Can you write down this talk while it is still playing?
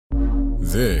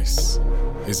This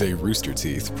is a Rooster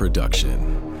Teeth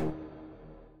production.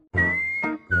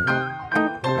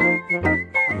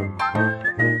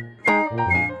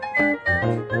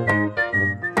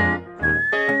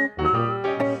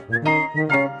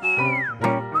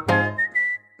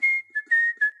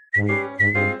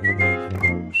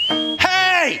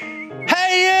 Hey!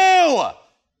 Hey, you!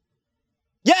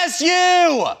 Yes,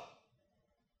 you!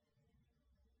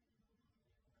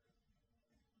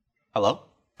 Hello?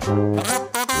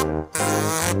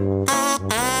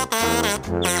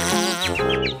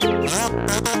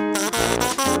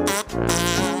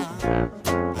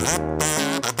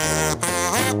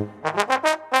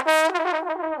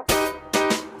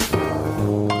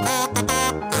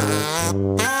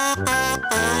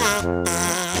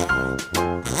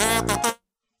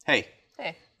 Hey.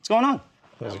 Hey. What's going on?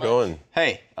 How's it going?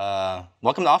 Hey,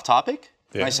 welcome to Off Topic.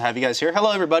 Yeah. Nice to have you guys here.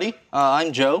 Hello, everybody.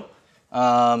 I'm Joe.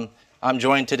 I'm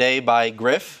joined today by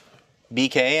Griff,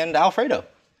 BK, and Alfredo.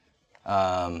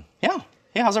 Yeah,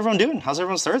 how's everyone doing? How's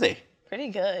everyone's Thursday? Pretty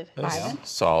good.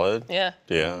 Solid. Yeah.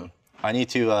 Yeah. I need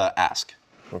to ask,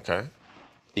 Okay.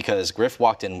 because Griff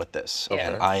walked in with this, Okay.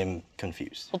 and I am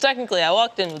confused. Well, technically, I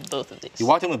walked in with both of these. You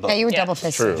walked in with both. Yeah, you were Yeah. double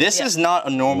fisted. True. This Yeah. is not a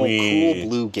normal We- cool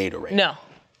blue Gatorade. No.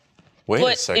 Wait a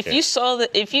But second. if you saw this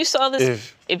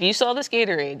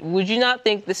Gatorade, would you not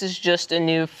think this is just a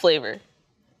new flavor?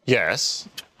 Yes.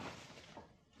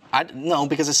 No,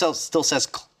 because it still says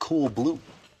cool blue.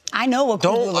 I know what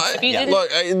cool blue Don't. looks I, like. you didn't- look,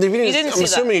 if you didn't I'm see that.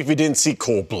 assuming if you didn't see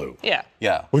cold blue, Yeah.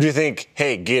 Yeah. would you think,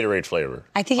 hey, Gatorade flavor?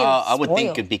 I think it I would think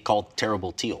spoiled. it'd be called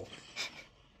terrible teal.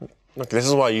 Look, this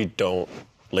is why you don't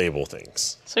label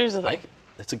things. So here's the thing.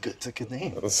 It's a good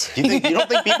name. You don't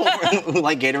think people who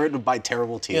like Gatorade would buy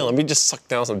terrible teal? Yeah, let me just suck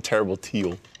down some terrible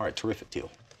teal. All right, terrific teal.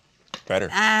 Better.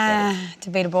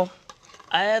 Debatable.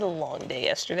 I had a long day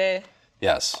yesterday,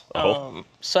 Yes.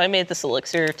 so I made this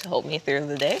elixir to help me through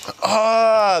the day.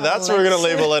 That's what we're going to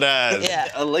label it as.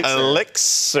 Yeah. Elixir.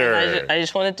 Elixir. I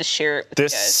just wanted to share it with you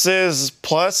guys. This is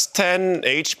plus 10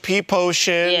 HP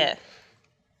potion. Yeah.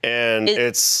 And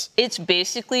it's It's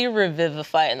basically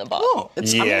Revivify in the bottle. Oh, I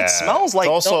mean, Yeah. it smells like.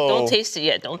 It's also- Don't taste it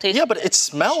yet. Don't taste yeah, it but yet. it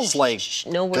smells like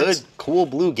no good, words. cool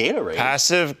blue Gatorade.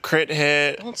 passive crit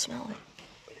hit. Don't smell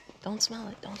it. Don't smell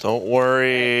it. Don't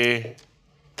worry.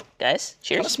 Guys,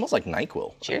 It kind of cheers. smells like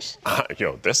NyQuil. Cheers.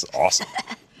 Yo, this is awesome.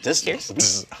 This.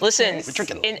 Listen, We're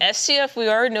drinking- in SCF, we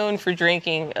are known for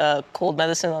drinking cold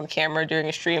medicine on camera during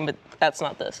a stream, but that's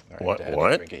not this. All right, What- Dad,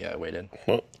 what? drink it. Yeah, I waited.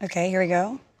 Okay, here we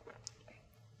go.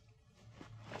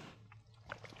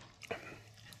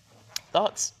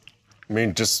 Thoughts? I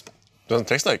mean, just doesn't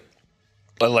taste like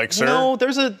elixir. No,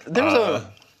 there's a.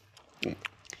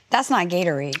 That's not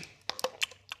Gatorade.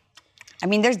 I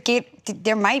mean,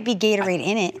 there might be Gatorade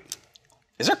in it.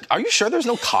 Is there? Are you sure there's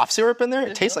no cough syrup in there?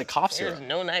 It tastes like cough There's syrup.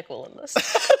 no NyQuil in this.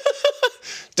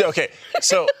 Okay,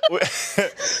 so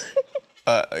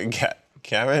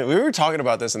Cameron, we were talking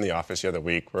about this in the office the other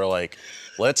week. We're like,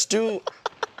 let's do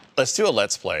a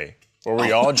let's play where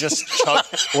we all just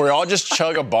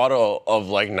chug a bottle of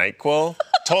like NyQuil.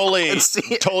 Totally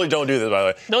don't do this, by the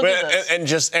way. Don't do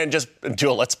this. And just do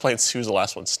a let's play and see who's the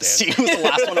last one standing. See who's the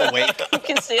last one awake? You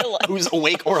can say a lot. Who's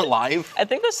awake or alive? I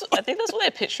think that's what I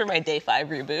pitched for my day 5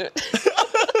 reboot.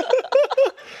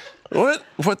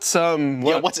 What's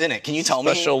Yeah, what's in it? Can you tell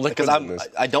me? special Because liquids in this?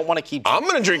 I don't want to keep. I'm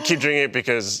gonna keep drinking it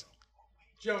because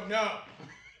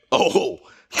Oh,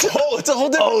 it's a whole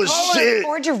different oh shit!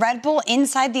 Poured your Red Bull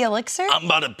inside the elixir? I'm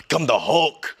about to become the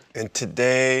Hulk. and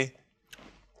today.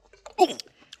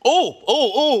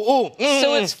 Oh.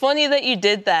 So it's funny that you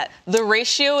did that. The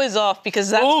ratio is off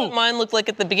because that's what mine looked like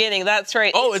at the beginning. That's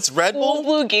right. Oh, it's Red Full Bull?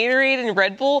 blue Gatorade and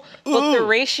Red Bull, but the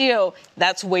ratio,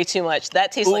 that's way too much.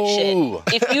 That tastes like Ooh.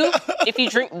 shit. If you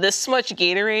drink this much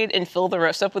Gatorade and fill the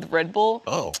rest up with Red Bull,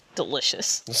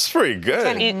 delicious. It's pretty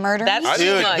good. Murder? That's I too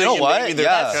didn't much. You know Maybe what? they're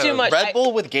Yeah, That's too much. Red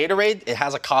Bull with Gatorade, it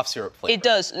has a cough syrup flavor. It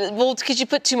does. Well, it's because you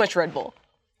put too much Red Bull.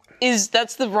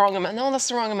 That's the wrong amount. No, that's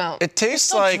the wrong amount. It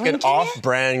tastes like an drinking it?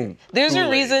 off-brand. There's a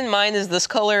Kool-Aid. reason mine is this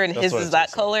color and his what is it that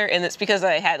tastes like. color, and it's because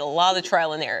I had a lot of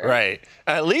trial and error. Right.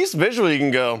 At least visually, you can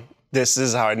go. This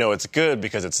is how I know it's good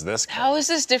because it's this. Color. How is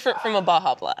this different from a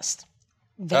Baja Blast?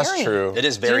 That's Very. true. It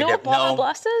is Do you very know what different. Baja No,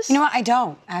 Blast is? You know what? I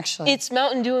don't, actually. It's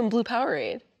Mountain Dew and Blue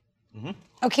Powerade.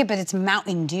 Okay, but it's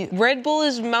Mountain Dew. Red Bull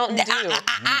is Mountain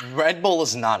Dew. Red Bull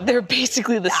is not. They're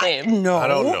basically the same. No. I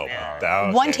don't know about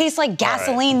that. One Okay. tastes like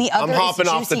gasoline, the other I'm hopping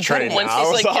is off the juicy train. goodness. One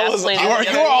tastes like gasoline.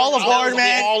 You were all aboard,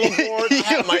 man. All aboard. I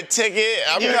have my ticket.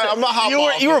 I'm gonna hop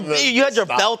off. You had your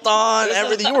belt on,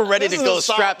 everything. You were ready to go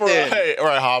strapped in. Hey, all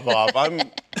right, hop off.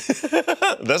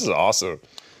 This is awesome.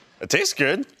 It tastes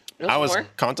good. I was more.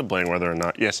 contemplating whether or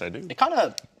not. Yes, I do. It kind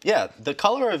of, yeah, the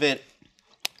color of it.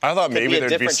 I thought be maybe a there'd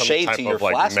be different some shade type to your of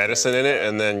like flask medicine in it,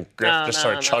 and then Griff just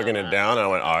started chugging it down, and I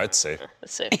went, "Oh, it's safe."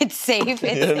 Let's see. It's safe.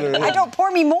 I don't pour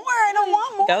me more. I don't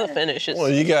want more. Gotta finish. It's, Well,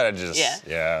 you gotta just,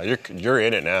 Yeah. you're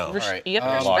in it now. right. You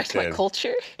gotta respect my Locked in.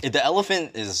 culture. The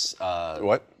elephant is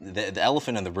What? the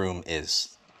elephant in the room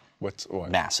is What?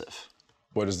 massive.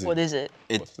 What is the? What is it?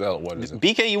 What is it?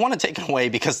 BK, you want to take it away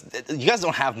because you guys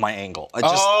don't have my angle.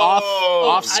 Just Oh,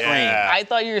 off screen. yeah. I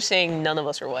thought you were saying none of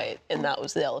us are white, and that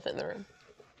was the elephant in the room.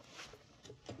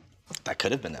 That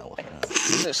could have been the elephant.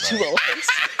 There's two elephants.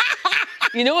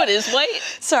 You know what is white?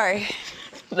 Sorry.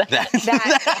 That-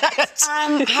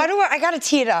 How do I gotta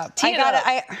tee it up. Tee it up.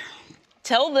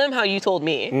 Tell them how you told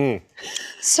me.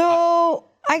 So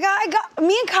I got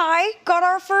me and Kai got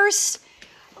our first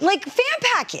like fan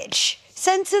package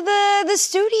sent to the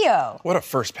studio. What a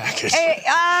first package.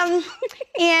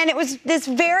 And it was this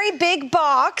very big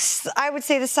box, I would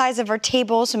say the size of our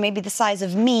table, so maybe the size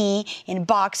of me in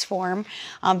box form.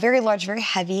 Very large, very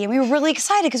heavy. And we were really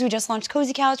excited because we just launched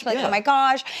Cozy Couch. We're like, Yeah. oh my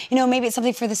gosh, maybe it's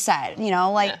something for the set,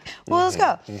 well, let's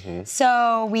go.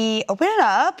 So we open it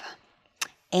up,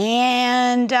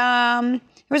 and there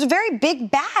was a very big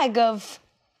bag of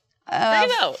Bring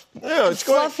it out. Yeah, it's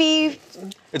going. fluffy,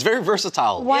 It's very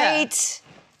versatile. white.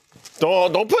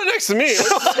 Don't put it next to me.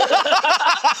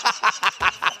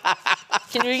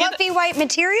 Can we get? Fluffy white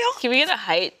material? Can we get a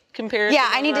height comparison? Yeah,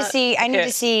 I on need to that? see. I need Okay.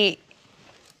 to see.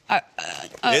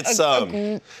 It's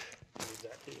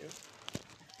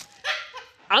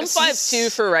I'm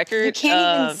 5'2" for record. You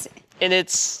can't even. And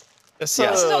it's. It's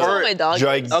Yeah. This is also Or what my dog.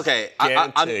 gigantic. Okay,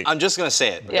 I'm just gonna say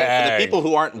it. Yeah. For the people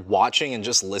who aren't watching and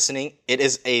just listening, it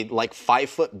is a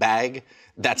 5-foot bag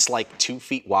that's like 2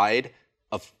 feet wide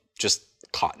of just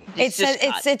cotton. It's just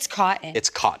it's cotton. It's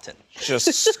cotton.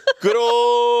 just good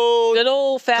old Good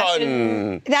old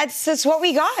fashioned cotton. That's what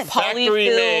we got. Factory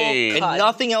polyfill made. And cotton.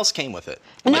 nothing else came with it.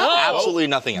 No. Absolutely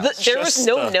nothing else. There was Just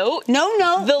no the- note.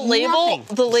 No. The label,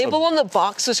 nothing. the label on the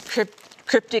box was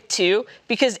cryptic too,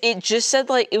 because it just said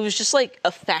it was just like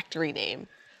a factory name,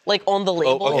 like on the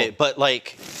label. Oh, okay, but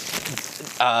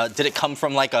did it come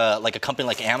from like a company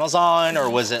like Amazon, or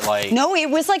was it like? No, it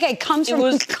was like it comes from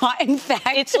was- a cotton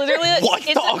factory. It's literally What?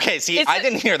 it's a- Okay, see, it's I a-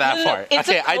 didn't hear that no, part. it's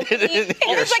a Okay, I company- didn't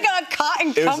hear. It's like a cotton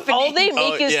was- company. all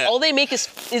they make yeah.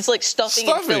 is like stuffing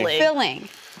and Stuffing. filling. filling.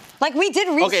 Like we did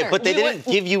research. Okay, but they didn't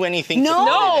give you anything. No, to put it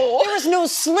in. No. there was no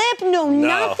slip, no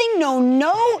nothing, no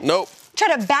note. Nope. Try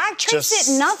to back trace Just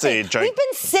it, nothing. say We've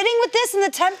been sitting with this in the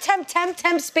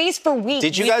temp space for weeks.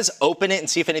 Did you guys open it and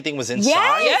see if anything was inside?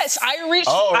 Yes, Yes. I reached.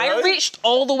 Oh, I really? reached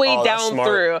all the way Oh, that's down smart.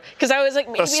 through because I was like,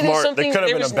 maybe That's there's smart. There something. could have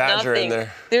There been a was badger in nothing.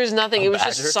 there. There's nothing. It was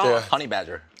Badger? just soft. Honey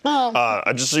badger.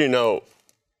 Just so you know,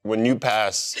 when you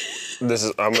pass, I'm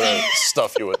gonna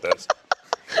stuff you with this.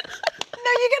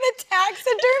 No, you're gonna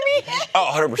taxidermy him?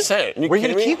 Oh, 100%. Where are you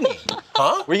gonna keep me?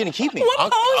 Huh? Where are you gonna keep me? What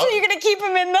pose are you gonna keep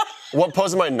him in? What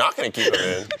pose am I not gonna keep him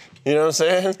in? You know what I'm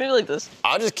saying? Maybe like this.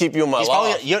 I'll just keep you in my He's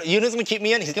loft. probably, you know who's gonna keep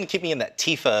me in? He's gonna keep me in that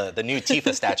Tifa, the new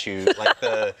Tifa statue, like you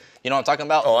know what I'm talking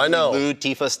about? Oh, I know. Lewd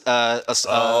Tifa.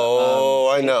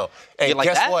 I know. Hey, you like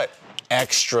guess that? what?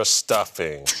 Extra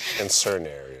stuffing in certain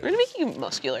areas. We're gonna make you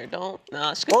muscular. Don't.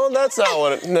 No, it's gonna Well, that's not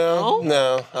what it. No.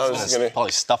 I was just gonna gonna.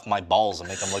 probably stuff my balls and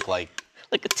make them look like.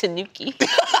 like a tanuki.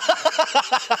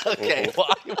 Okay. Well,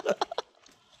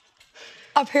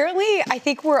 Apparently, I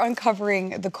think we're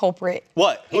uncovering the culprit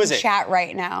what? Who in is it? chat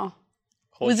right now.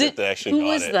 Holy Was shit, it? they actually Who got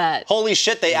was it. that? Holy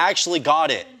shit! They actually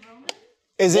got it.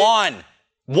 Is it? Juan.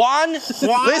 Listen,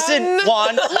 Juan. Listen.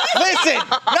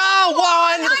 No,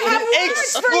 Juan.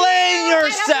 Explain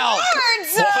yourself.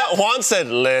 Juan said,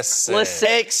 listen. Listen.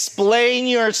 Explain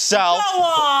yourself.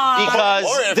 Because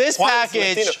Or if this Juan is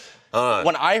package, Latino.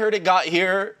 when I heard it got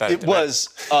here, Back it to back. was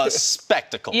a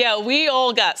spectacle. Yeah, we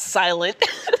all got silent.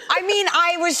 I mean,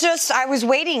 I was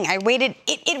waiting. I waited.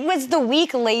 It was the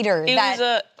week later It that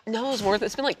was no, it was more.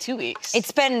 It's been like 2 weeks.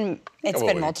 it's been weeks.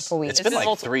 multiple weeks. It's been like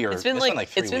multiple- 3 or It's been like like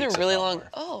 3 it's been weeks, a really if not long. more.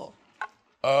 Oh.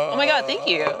 Oh my God! Thank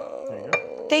you.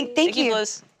 Thank you.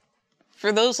 Blizz.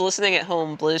 For those listening at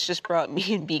home, Blizz just brought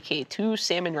me and BK 2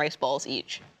 salmon rice balls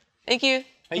each. Thank you.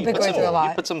 Hey, you been put going some, through a lot.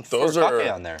 You put some Those furikake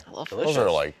are- on there. Those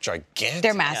are like gigantic.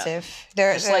 They're massive.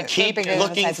 They're Like, keep bigger than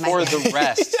looking the size of my for hand. the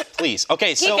rest, please.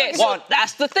 Okay, so Okay, so Juan,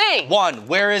 that's the thing.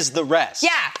 where is the rest?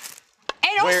 Yeah.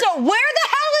 And Where- also, where the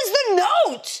hell is the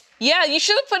note? Yeah, you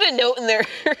should have put a note in there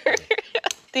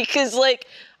because, like,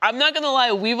 I'm not gonna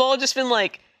lie, we've all just been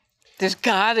like, There's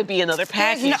gotta be another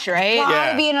package, right? Gotta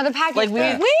Yeah. be another package. Like,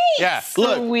 we- Yeah, For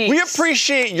look, we weeks.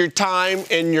 appreciate your time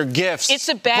and your gifts. It's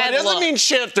a bad But it doesn't look. mean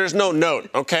shit if there's no note,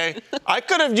 okay? I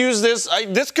could have used this.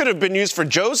 This could have been used for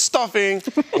Joe's stuffing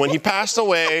when he passed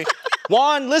away.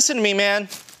 Juan, listen to me, man.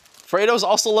 Fredo's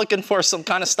also looking for some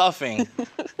kind of stuffing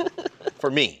for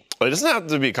me. But it doesn't have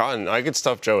to be cotton. I could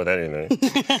stuff Joe with anything.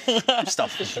 You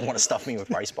want to stuff me with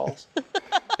rice balls?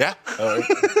 Yeah.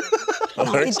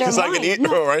 Because I can eat a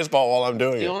rice ball while I'm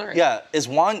doing Do you it. want to? Yeah. Is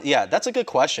Juan? Yeah, that's a good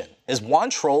question. Is Juan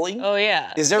trolling? Oh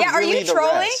yeah. Is there Yeah, are really you the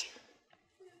trolling? rest?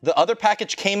 The other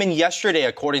package came in yesterday,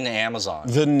 according to Amazon.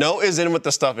 The note is in with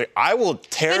the stuffing. I will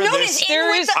tear The note this. is in There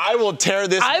with is- the... I will tear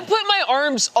this. I put my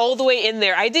arms all the way in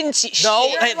there. I didn't see No,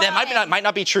 shit. hey, that might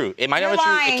not be true. It might You're not be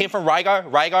true. lying. It came from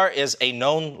Rygar. Rygar is a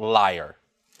known liar.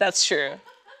 That's true.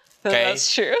 Okay,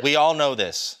 That's true. We all know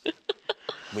this.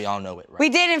 We all know it, right? We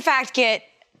did, in fact, get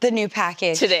the new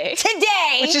package. Today.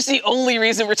 Today! Which is the only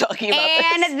reason we're talking about this.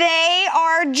 And they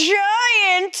are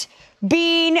giant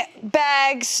bean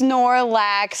bag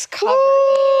Snorlax covered.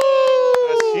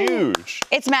 That's huge.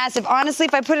 It's massive. Honestly,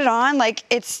 if I put it on, like,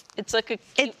 it's... It's like a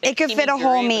It could fit a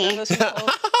whole me.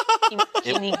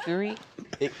 Kiniguri.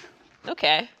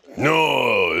 Okay.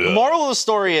 No. Moral of the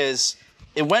story is,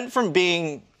 it went from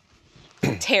being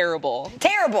Terrible.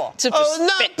 Terrible. To,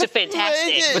 to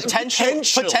fantastic.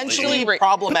 potentially Really-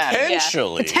 problematic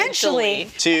Potentially. Potentially.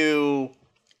 to,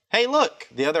 hey, look,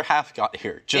 the other half got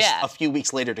here just Yeah. a few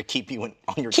weeks later to keep you on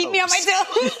your Keep toes. me on my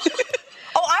toes.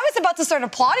 Oh, I was about to start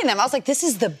applauding them. I was like, this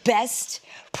is the best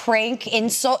prank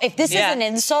insult. If this Yeah. is an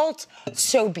insult,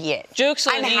 so be it. Joke's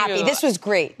on I'm you. happy. This was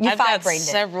great. You I've got five-brained it.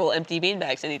 several empty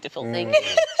beanbags I need to fill. Thank you.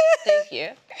 Thank you.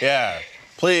 Yeah.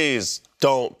 Please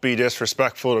don't be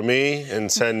disrespectful to me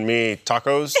and send me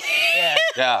tacos. Yeah.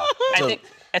 Yeah.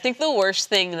 I think the worst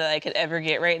thing that I could ever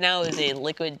get right now is a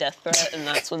liquid death threat, and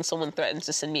that's when someone threatens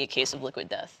to send me a case of liquid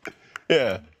death.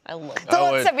 Yeah. I love that.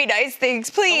 Don't would- send me nice things,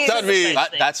 please. That'd be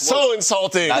That's so what,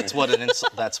 insulting. that's what an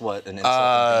insult. That's what an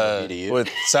insult would be to you. With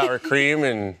sour cream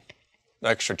and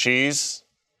extra cheese.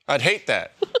 I'd hate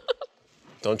that.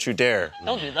 Don't you dare.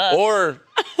 Don't do that. Or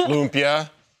lumpia.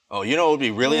 Oh, you know what would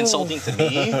be really insulting to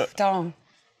me Don't.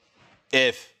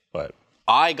 if But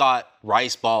I got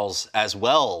rice balls as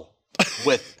well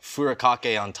with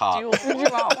furikake on top, Do Did you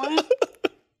want one?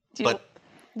 you- but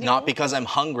not because I'm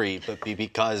hungry, but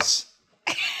because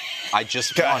I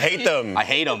just I want hate them. I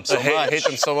hate them so I much. hate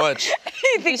them so much.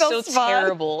 It'd be so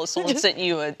terrible if someone sent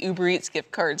you an Uber Eats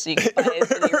gift card so you could buy as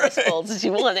many rice balls as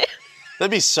you wanted.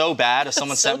 That'd be so bad if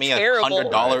someone so sent me a terrible.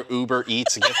 $100 Uber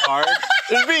Eats gift card.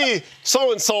 It'd be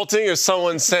so insulting if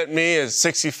someone sent me a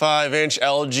 65-inch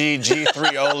LG G3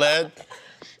 OLED.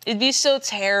 It'd be so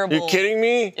terrible. You kidding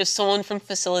me? If someone from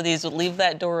facilities would leave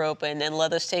that door open and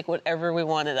let us take whatever we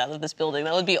wanted out of this building,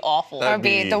 that would be awful. That would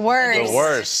be the worst. The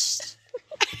worst.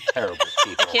 Terrible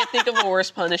people. Can't think of a worse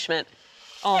punishment.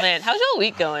 Oh man, how's y'all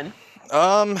week going?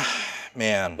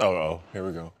 Man, Oh, here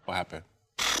we go. What happened?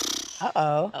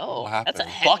 Oh, happened? that's a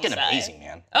heavy fucking sigh. amazing,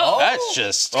 man. Oh. That's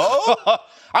just.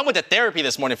 I went to therapy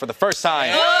this morning for the first time.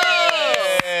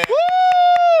 Hey. Woo!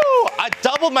 I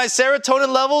doubled my serotonin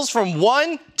levels from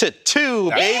 1 to 2,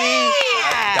 baby.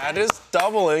 That is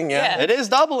doubling, yeah. Yeah. It is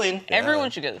doubling.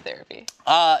 Everyone should go to therapy.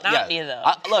 Yeah. me, though.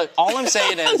 Look, all I'm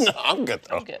saying is, I'm good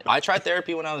though. Good. I tried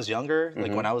therapy when I was younger,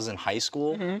 like when I was in high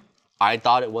school. I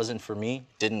thought it wasn't for me,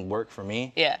 didn't work for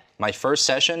me. Yeah. My first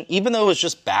session, even though it was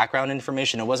just background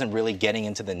information, it wasn't really getting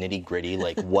into the nitty gritty,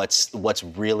 like what's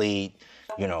really,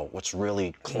 what's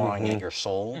really clawing at your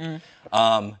soul.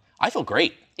 I feel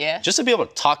great. Yeah. Just to be able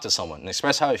to talk to someone and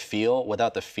express how I feel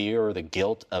without the fear or the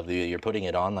guilt of you're putting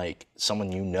it on like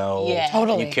someone you know, Yeah.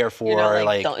 Totally. you care for, You're not,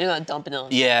 like you're not dumping it on.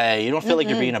 yeah, you don't feel like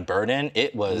you're being a burden.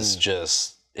 It was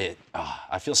just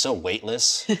I feel so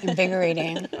weightless.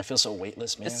 Invigorating. I feel so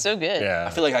weightless, man. It's so good. Yeah.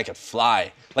 I feel like I could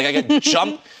fly. Like I could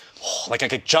jump. Like I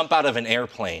could jump out of an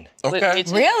airplane Okay.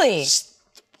 Really?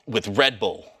 with Red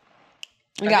Bull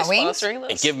You Are got we wings? sponsoring and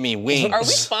this? give me wings. Are we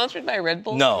sponsored by Red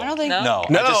Bull? No, I don't think- no,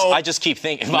 No. I just keep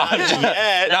thinking. Not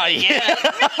yet.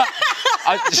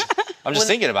 I'm just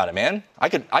thinking about it, man. I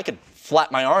could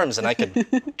flap my arms and I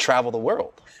could travel the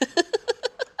world.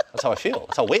 That's how I feel.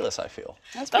 That's how weightless I feel.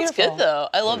 That's beautiful. good though.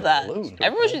 I love that. balloon.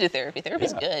 Everyone should do therapy.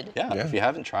 Therapy's good. Yeah, if you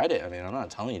haven't tried it, I mean, I'm not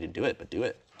telling you to do it, but do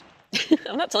it.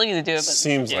 I'm not telling you to do it, but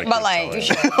Seems like But you're like,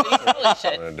 you telling should. me. you really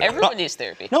should. do it. Everyone needs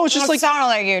therapy. No, it's just It like sounded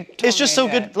like you're. it's just so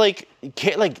totally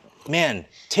good. Like, man,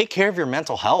 take care of your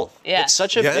mental health. Yeah. It's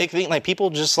such a Yeah. big thing. Like people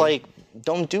just like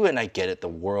don't do it. And I get it. The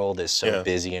world is so Yeah.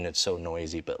 busy and it's so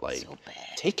noisy, but like, bad.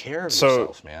 take care of So,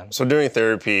 yourself, man. so doing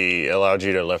therapy allowed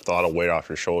you to lift a lot of weight off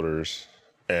your shoulders.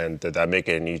 And did that make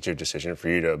it an easier decision for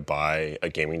you to buy a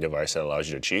gaming device that allows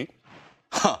you to cheat?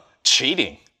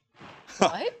 Cheating.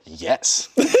 What? Yes.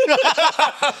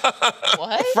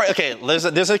 What? Okay,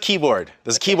 there's a keyboard.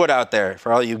 There's a keyboard out there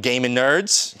for all you gaming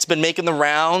nerds. It's been making the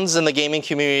rounds in the gaming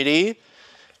community.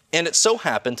 And it so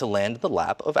happened to land in the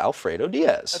lap of Alfredo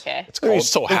Diaz. Okay. It's called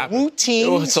so the happy. Routine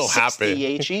It was so happy.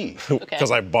 60HE. Okay. Because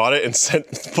I bought it and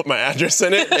put my address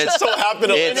in it. It so happened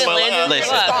to land it's- in my landed lap. in your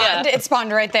Listen. lap, yeah. It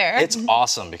spawned right there. It's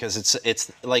awesome because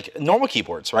it's like normal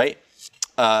keyboards, right?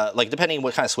 Like depending on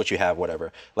what kind of switch you have,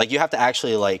 whatever. Like you have to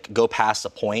actually like go past a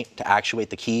point to actuate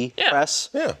the key press.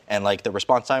 Yeah. And like the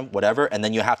response time, whatever. And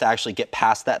then you have to actually get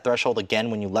past that threshold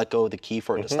again when you let go of the key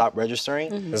for it to stop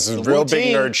registering. This is The real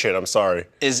big Routine nerd shit. I'm sorry.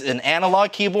 Is an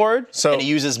analog keyboard, So- and it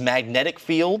uses magnetic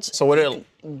fields. So what it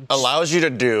allows you to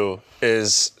do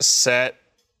is set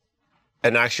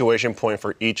an actuation point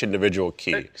for each individual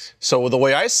key. So the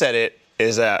way I set it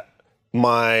is that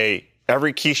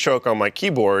every keystroke on my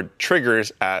keyboard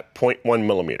triggers at 0.1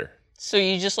 millimeter. So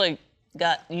you just like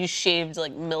you shaved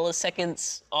like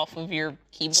milliseconds off of your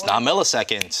keyboard? It's not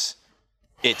milliseconds.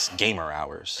 It's gamer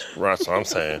hours. Right, that's what I'm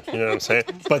saying. You know what I'm saying?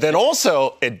 But then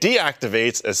also, it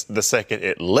deactivates as the second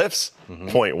it lifts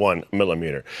 0.1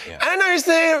 millimeter. Yeah. I know you're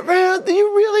saying, man,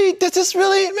 does this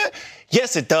really, man?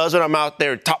 Yes, it does when I'm out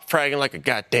there top fragging like a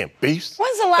goddamn beast.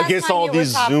 When's the last against time all you were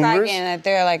these top Zoomers. fragging that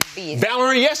they're like beast?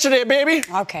 Valorant yesterday, baby.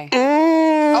 Okay.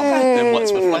 Then what,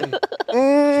 Swiftlight?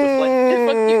 Swiftlight?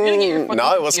 Fuck, you're gonna get your fucking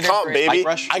No, it was computer comp, for- baby. Light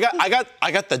Rush?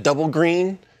 I got the double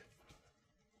green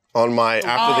on my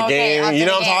after the okay, game. after You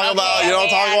know the what I'm talking game. about? Okay, You know what I'm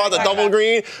okay, talking I about? The remember. double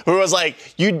green, where it was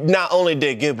like, you not only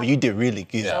did good, but you did really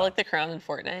good. Is that like the crown in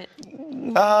Fortnite?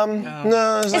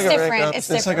 No, it's like different, a rank up. it's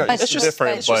Like different. it's It's just just-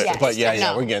 different, it's just- but yeah,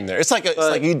 yeah, no. we're getting there. It's like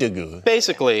you did good.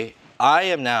 Basically, I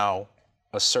am now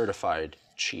a certified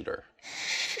cheater,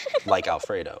 like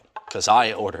Alfredo, because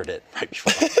I ordered it right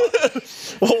before.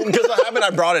 Well, because what happened, I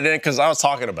brought it in because I was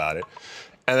talking about it.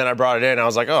 And then I brought it in, and I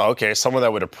was like, oh, okay, someone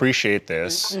that would appreciate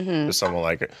this is someone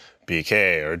like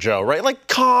BK or Joe, right? Like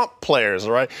comp players,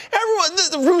 right? Everyone,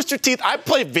 the Rooster Teeth, I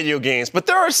play video games, but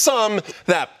there are some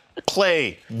that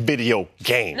play video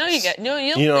games. No, you don't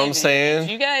You know play what I'm video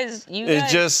saying? games. You It's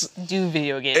guys just- do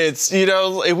video games.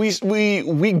 It's,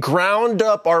 we ground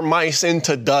up our mice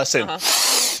into dust and,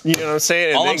 you know what I'm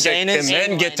saying? All and I'm saying is-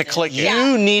 then get to click it.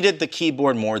 You needed the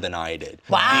keyboard more than I did.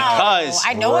 Wow. Because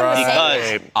I know what I'm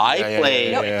saying. because I Yeah, yeah,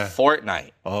 played yeah.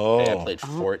 Fortnite. Oh. Okay, I played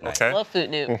Fortnite. Okay. Love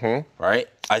Foot Noob. Right?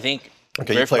 I think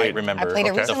Okay, you Griff might played- remember I played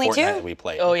it the recently, Fortnite too. that we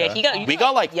played. Oh yeah, We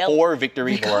got like yellow. 4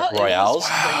 victory got- it was royales.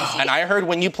 crazy. And I heard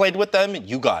when you played with them,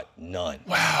 you got none.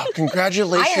 Wow,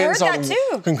 congratulations I heard that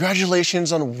too.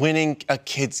 Congratulations on winning a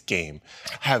kids game.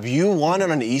 Have you won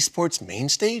on an esports main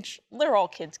stage? They're all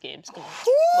kids games. Come on.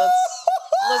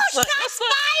 Let's not-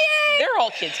 They're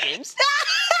all kids games.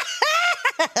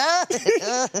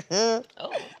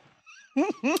 Oh.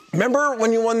 Remember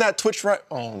when you won that Twitch right?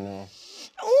 Oh no.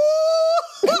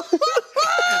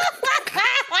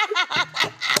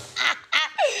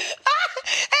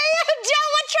 Hey, Joe,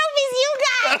 what trophies you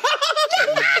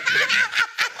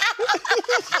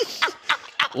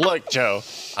got? Look, Joe,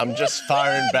 I'm just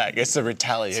firing back. It's a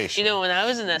retaliation. You know, when I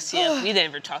was in SCF, we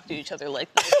never talked to each other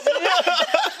like this.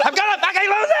 I've got it back, I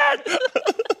lose it!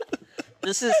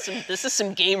 This is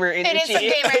some gamer energy. It is some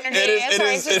gamer energy.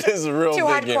 It is real too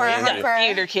big game hardcore, energy. hardcore.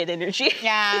 Theater kid energy.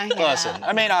 Yeah, yeah. Listen,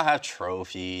 I may not have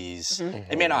trophies.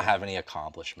 I may not have any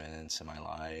accomplishments in my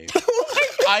life.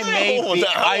 I may be.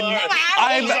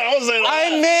 I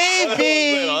may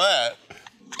be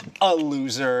a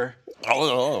loser. Are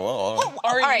All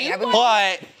right, you?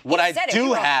 But what I said it, do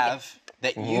you're wrong. have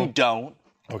that you don't,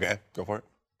 Okay, go for it.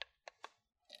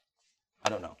 I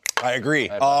don't know. I agree.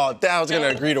 Oh, I was gonna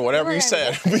agree to whatever you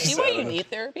said. See why you need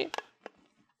therapy?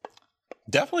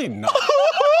 Definitely not.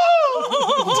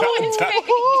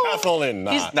 Definitely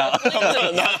not. No.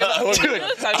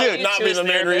 Dude, not be the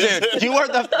main reason. Dude, you are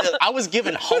I was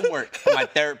given homework from my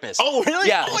therapist. Oh, really?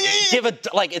 Yeah. Oh, yeah. Give it's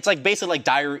like basically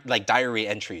like diary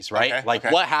entries, right? Okay, Like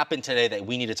okay. what happened today that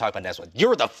we need to talk about next one.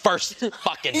 You're the first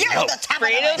fucking You're note. the top of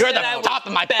Fredo You're said the I was top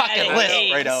of my bad fucking at list,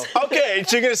 games. Fredo. Okay,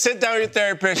 so you're gonna sit down with your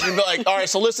therapist and be like, all right,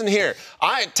 so listen here.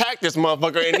 I attacked this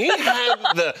motherfucker and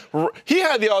he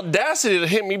had the audacity to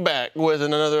hit me back with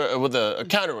a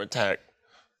counterattack.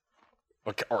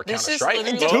 Or This is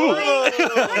Counter-Strike.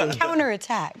 literally-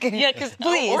 Counterattack. Yeah, because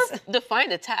Please. or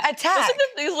define attack. Attack. Wasn't the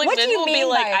things like What do men you will be mean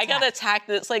like, by I got attack? attacked.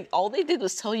 And it's like all they did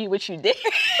was tell you what you did.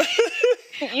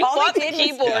 You All they bought the did was-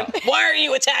 keyboard. Why are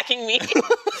you attacking me?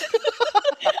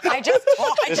 I just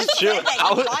true. said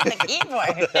that you got the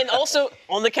keyboard. And also,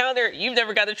 on the counter, you've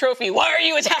never got a trophy. Why are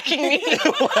you attacking me?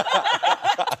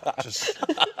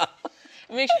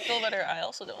 It makes you feel better. I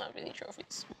also don't have any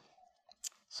trophies.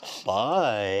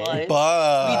 Bye. But we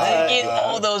But did get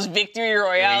all those victory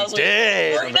royales. We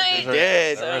did. Fortnite. We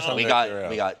did. So- We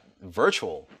got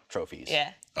virtual trophies.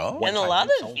 Yeah. Oh. And a lot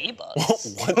of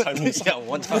V-Bucks. one time you Yeah,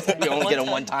 one time. You only get them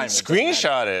one time.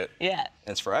 screenshot it. Yeah.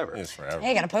 It's forever. It's forever. Hey,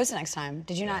 you gotta post it next time.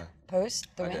 Did you not post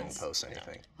the I wins? didn't post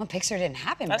anything. Well, Pixar didn't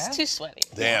happen, That's bro. too sweaty.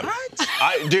 Damn.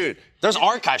 Dude, There's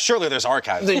archives. Surely there's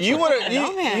archives. you wanna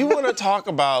know, man. you wanna talk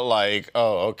about like,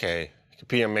 oh, okay,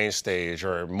 be a main stage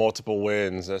or multiple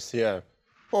wins. That's yeah.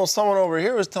 Well, someone over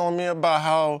here was telling me about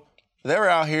how they're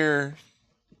out here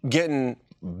getting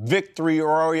victory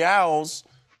royales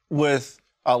with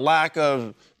a lack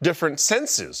of different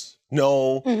senses.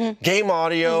 No game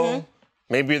audio.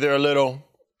 Maybe they're a little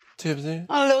tipsy.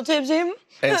 A little tipsy.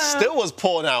 And still was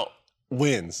pulling out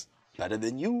wins. Better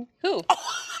than you. Who?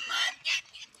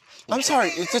 I'm sorry.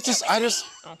 It's just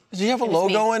do you have a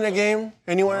logo in the game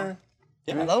anywhere?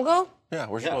 Logo Yeah,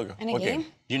 where's your logo? in a What game?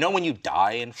 You know when you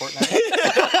die in Fortnite?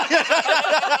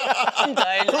 I'm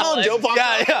dying in real life. Joe Pop.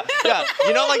 yeah.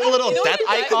 You know, like the little death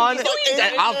icon?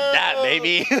 I'm that,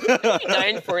 baby. You die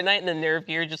in Fortnite and the nerve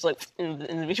gear just like in the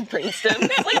brainstem.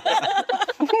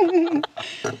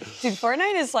 Dude,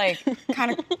 Fortnite is like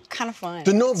kind of fun.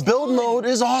 The no build mode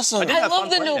is awesome. I have love fun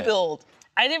the playing no it. build.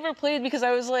 I never played because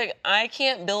I was like, I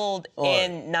can't build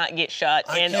and not get shot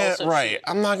and also right. shoot.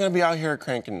 I'm not gonna be out here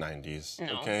cranking 90s.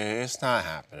 No. Okay, it's not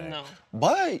happening. No.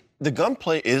 But the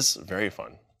gunplay is very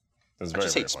fun. It's I very,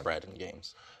 just very hate fun. spread in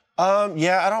games.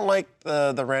 Yeah, I don't like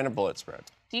the random bullet spread.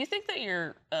 Do you think that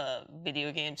your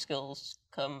video game skills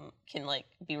can like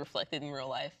be reflected in real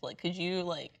life? Like, could you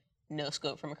like no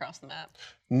scope from across the map?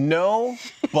 No,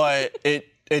 but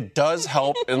it does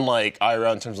help in like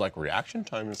IRL in terms of like reaction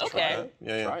time and stuff Okay. like that.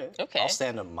 Yeah, yeah. Try it. Okay. I'll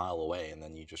stand a mile away and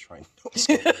then you just try and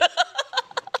no-scope it.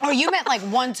 Oh, you meant like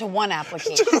one-to-one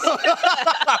application.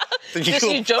 Just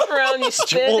you jump around, you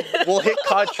spin. We'll hit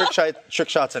COD trick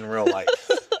shots in real life.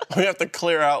 We have to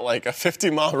clear out like a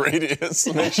 50-mile radius.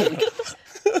 to make sure-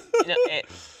 You know,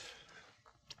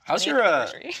 How's your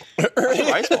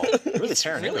ice ball? Really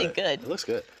tearing Really into it. good. It looks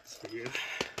good.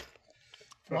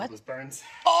 What? Those burns.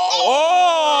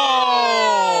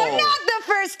 Oh! Not the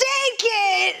first aid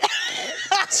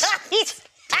kit.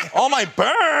 All my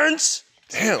burns!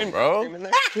 Damn, bro.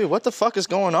 Dude, what the fuck is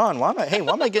going on? Why am I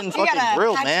getting You fucking gotta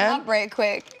grilled, patch him man? up right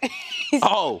quick.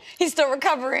 Oh, He's still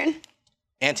recovering.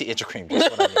 anti-itch cream.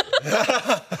 That's what I need.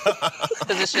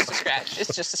 Because it's just a scratch.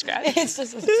 It's just a scratch. It's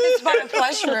about a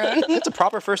flesh wound. It's a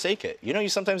proper first aid kit. You know, you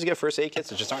sometimes get first aid kits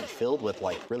that just aren't filled with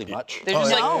like really much. They're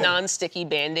just yeah. like non-sticky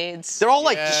band-aids. They're all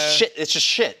like just shit. It's just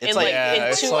shit. It's and like, like, yeah, in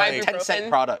it's two like ibuprofen. 10-cent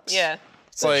products. Yeah.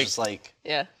 It's like just like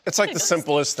Yeah. it's like the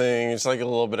simplest thing. It's like a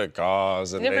little bit of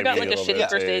gauze and You never got maybe like a little shitty bit of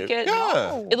first aid tape. kit?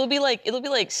 Yeah. It'll be like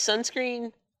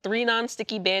sunscreen, 3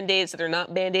 non-sticky band-aids that are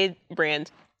not band-aid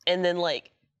brand, and then like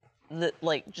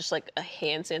just like a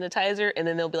hand sanitizer, and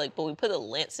then they'll be like, but we put a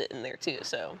Lancet in there too,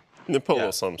 so They put a Yeah.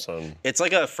 little something. it's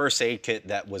like a first aid kit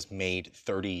that was made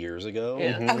 30 years ago.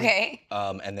 yeah. Okay.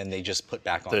 And then they just put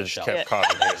back on They the just shelf. kept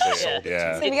copying it. Yeah.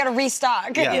 Yeah. So we gotta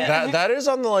restock. Yeah. That is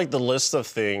on the list of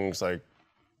things like,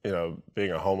 you know,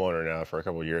 being a homeowner now for a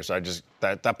couple of years. I just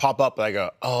that pop up and I go,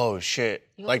 oh shit.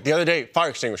 Like the other day, fire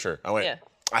extinguisher. I went, Yeah.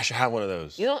 I should have one of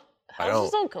those. You don't.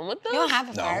 Houses don't come with those. You don't have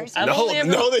a fire I've no, only ever,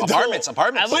 no, they Apartments.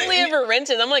 don't. I've only ever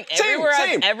rented. I'm like Same, everywhere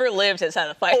same. I've ever lived has had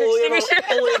a fire Only ever,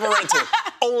 extinguisher. only ever rented.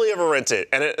 Only ever rented.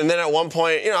 And then at one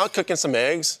point, you know, I was cooking some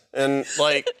eggs and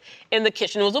like And the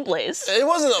kitchen was ablaze. it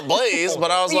wasn't a blaze, but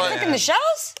I was Are you like, cooking the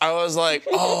shells? I was like,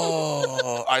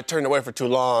 oh, I turned away for too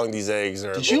long. These eggs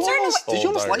are. Did you almost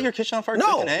tired. light your kitchen on fire?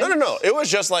 No, cooking eggs? no. It was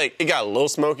just like it got a little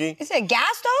smoky. Is it a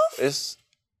gas stove?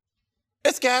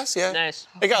 It's gas, yeah. Nice.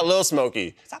 It got a little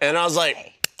smoky, and I was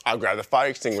like, I'll grab the fire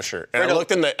extinguisher. And I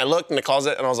looked in the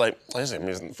closet, and I was like,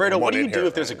 Fredo, what do you do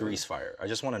if there's a grease fire? I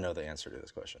just want to know the answer to this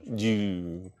question.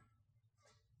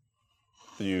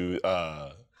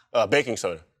 Baking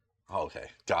soda. Oh, okay.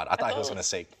 God, I thought he was gonna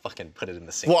say fucking put it in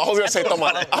the sink. Well, I was gonna say throw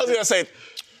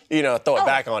it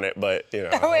back on it, but you know.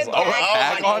 Throw it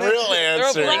back on the it? real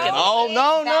answer. blanket. Oh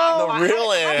no, no. The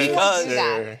real How do you do answer.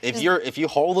 that?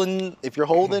 If you're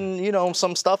holding, you know,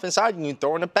 some stuff inside and you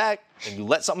throwing it back and you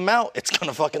let something out, it's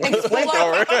gonna fucking like a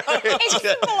flamethrower.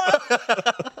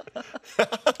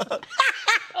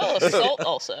 Oh, salt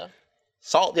also.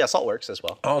 Salt, yeah, salt works as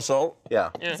well. Oh, salt. Yeah.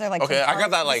 Is there, like, Okay, some I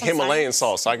got that like some Himalayan science?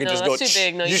 salt, so I could No, just that's go. too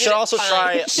big. No, You get should it also try.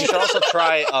 fine. You should also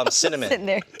try Sitting cinnamon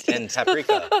there. and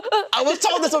paprika. I was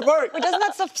told this would work. Wait, doesn't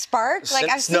that stuff spark? Like,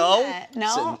 I've seen no, that.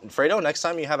 No? Fredo, next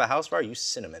time you have a house fire, use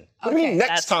cinnamon. What do you mean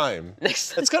That's- next time?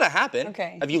 Next. It's gonna happen.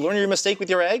 Okay. Have you learned your mistake with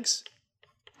your eggs?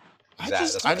 I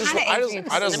That's just Kinda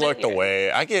eggs. looked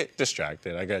away. I get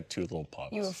distracted. I got 2 little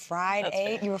pups. You were fried That's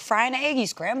egg. fair. You were frying an egg. You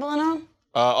scrambling them?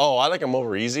 I like them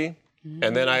over easy,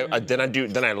 and then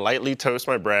I lightly toast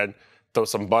my bread, throw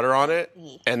some butter on it,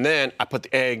 and then I put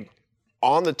the egg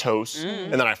on the toast,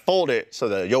 and then I fold it so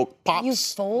the yolk pops. You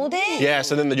fold it? Yeah,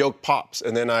 so then the yolk pops,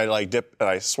 and then I like dip and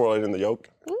I swirl it in the yolk.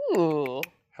 Ooh.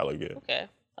 Hella good. Okay.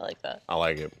 I like that. I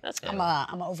like it. That's good. I'm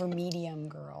a over medium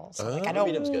girl. So like I Over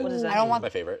medium's don't. good. What does that I don't mean? want. My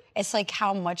favorite. It's like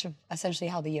how much of essentially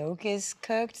how the yolk is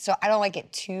cooked. So I don't like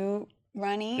it too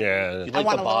runny. Yeah. You I like want the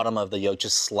a little- bottom of the yolk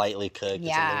just slightly cooked. It's a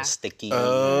Yeah. little sticky.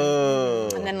 Oh.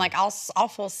 And then like I'll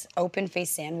full open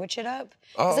face sandwich it up.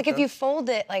 Oh, It's like if okay. you fold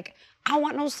it, like I don't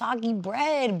want no soggy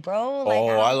bread, bro. Like, Oh,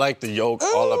 I like the yolk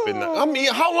all up in that. I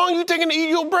mean, how long you taking to eat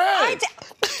your bread?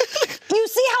 You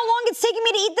see how long it's taking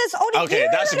me to eat this? Oh, Okay,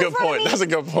 that's a good point. That's a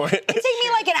good point. It take me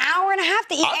like an hour and a half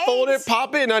to eat I fold it, eggs.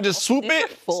 pop it, and I just swoop These are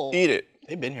it, full. eat it.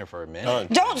 They've been here for a minute. Done.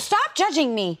 Don't stop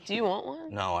judging me. Do you want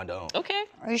one? No, I don't. Okay.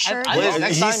 Are you sure? I- Liz, I-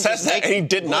 next He time says just that, make- and he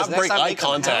did Liz, not next break time eye make them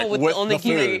contact with with the only the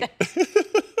food.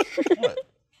 What?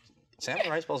 Salmon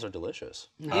rice balls are delicious.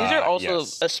 These are also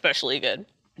yes. especially good.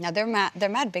 Now they're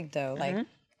mad big though. Like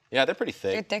Yeah, they're pretty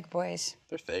they're thick. thick boys.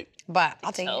 They're thick. But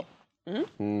I'll take Oh. it.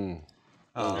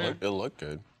 It looked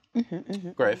good.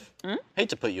 Griff, hate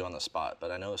to put you on the spot, but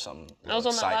I know something. I was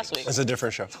on that last week. It's a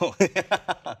different show.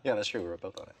 Yeah, that's true. We were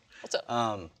both on it. What's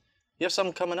up? You have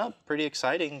something coming up, pretty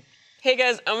exciting. Hey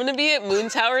guys, I'm gonna be at Moon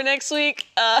Tower next week.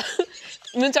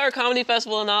 Moon Tower Comedy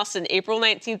Festival in Austin, April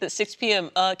 19th at 6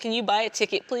 p.m. Can you buy a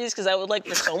ticket, please? Because I would like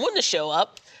for someone to show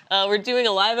up. We're doing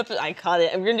a live episode. I caught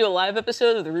it. We're gonna do a live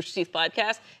episode of the Rooster Teeth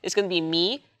podcast. It's gonna be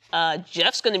me.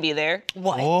 Jeff's gonna be there.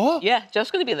 What? Yeah,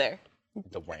 Jeff's gonna be there.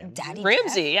 The Ram. Daddy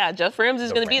Ramsey, yeah, Jeff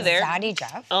Ramsey's gonna be Jeff? there. Daddy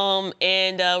Jeff.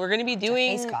 And we're gonna be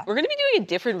doing Scott. a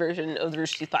different version of the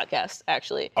Rooster Teeth podcast,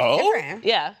 actually. Oh? Different.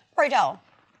 Yeah. Right now.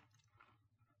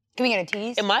 Can we get a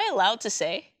tease? Am I allowed to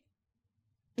say?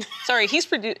 Sorry, he's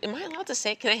produced. Am I allowed to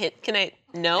say? Can I?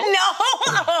 No.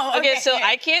 No. Okay, so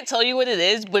I can't tell you what it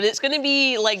is, but it's gonna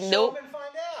be like no.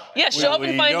 Yeah, show up What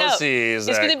and you find don't out. see is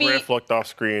It's that gonna be Griff looked off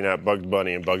screen at Bugs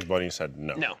Bunny, and Bugs Bunny said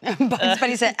no. no. Bugs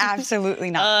Bunny said absolutely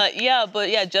not. Yeah,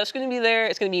 Jeff's gonna be there.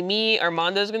 It's gonna be me.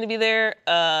 Armando's gonna be there.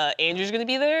 Andrew's gonna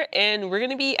be there, and we're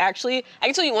gonna be actually. I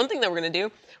can tell you one thing that we're gonna do.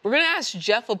 We're gonna ask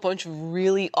Jeff a bunch of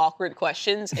really awkward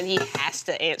questions, and he has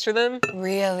to answer them,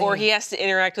 Really? or he has to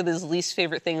interact with his least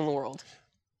favorite thing in the world.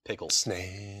 Pickles.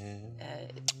 Snake.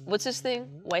 What's his thing?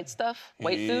 White stuff?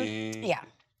 White food? Yeah.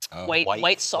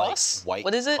 White sauce? White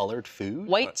What is it? colored food?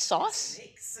 White sauce?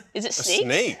 Is it snakes?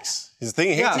 Snakes. His thing,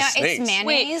 he hates Yeah. Now snakes. it's mayonnaise.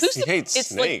 Wait, who's He the, hates it's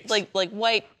snakes. like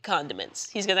white condiments.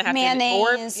 He's gonna have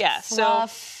mayonnaise, to yeah. So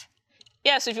fluff.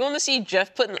 yeah, so if you want to see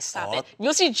Jeff put in the stop it. If you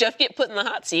want to see Jeff get put in the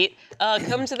hot seat,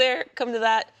 come to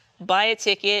that, buy a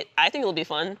ticket. I think it'll be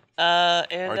fun. And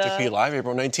RTP Live,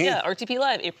 April 19th. yeah, RTP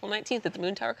Live, April 19th at the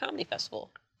Moon Tower Comedy Festival.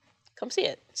 Come see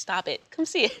it. Stop it. Come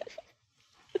see it.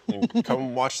 And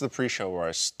come watch the pre-show where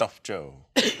I stuff Joe.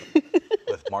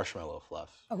 With marshmallow fluff.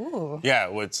 Ooh. Yeah,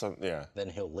 with some, yeah. Then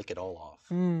he'll lick it all off.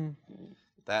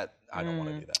 That, I don't want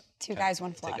to do that. Two guys,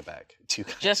 one fluff. Take it back. Two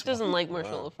guys. Jeff doesn't like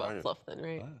marshmallow fluff then,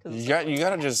 right? 'Cause You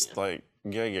gotta just like,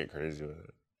 you gotta get crazy with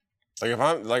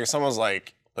it. Like if someone's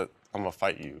like, I'm gonna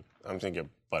fight you, I'm thinking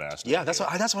butt ass. Yeah, that's what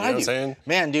I You know do. what I'm saying?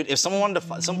 Man, dude, if someone wanted to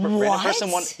fight, some random person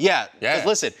wanted, yeah. Yeah. 'Cause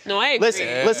listen. No, I agree. Listen.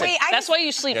 Wait, I That's just- why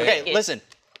you sleep Okay, naked. listen.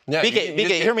 Yeah, BK,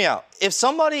 hear me out. If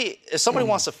somebody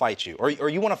wants to fight you, or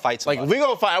you want to fight Like, somebody, if we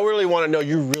gonna fight, I really want to know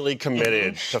you're really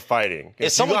committed to fighting.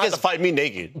 If someone someone has gets- to fight me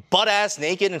naked, butt ass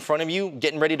naked in front of you,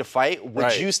 getting ready to fight, would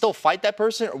Right. you still fight that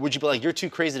person, or would you be like, you're too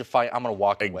crazy to fight, I'm gonna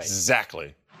walk away?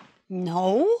 exactly.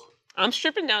 No. I'm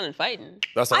stripping down and fighting.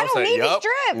 That's what I I'm don't saying. need to Yup.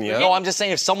 strip. Yup. No, I'm just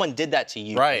saying if someone did that to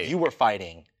you, Right. if you were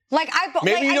fighting, Like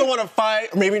Maybe like, you don't want to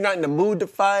fight, or maybe you're not in the mood to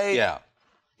fight. yeah.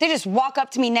 They just walk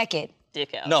up to me naked.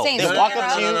 Dick out. No, Saying they no, walk no,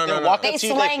 up to no, you, no, no, they no. walk They up to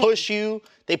you, they slang it. push you,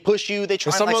 they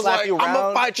try and Someone's slap like, you I'm around.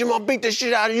 gonna fight you, I'm gonna beat the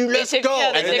shit out of you, let's take- go.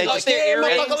 yeah, they And then take they off just- their yeah, earrings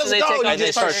motherfucker, and let's they go. take And off you their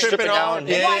just start shirts. stripping down. on.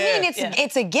 Yeah. Well, I mean, Yeah.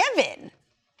 it's a given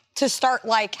to start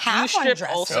like half strip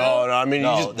undressed. also? Oh, no, I mean,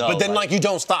 No, you just, no, but then like- like you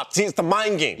don't stop. See, it's the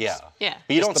mind games. Yeah. Yeah.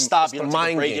 But you It's don't the- stop, it's you the don't take a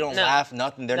mind break, you game. don't No. laugh,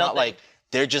 nothing. They're not Nothing. like,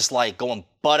 they're just like going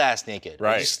butt ass naked. Are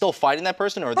Right. you still fighting that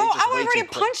person, or are they Bro, just I way was ready too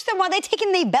to quick? punch them while they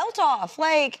taking their belt off.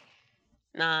 Like,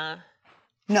 Nah.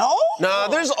 No? Nah,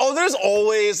 there's always a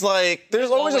always-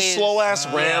 slow ass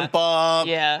ramp up.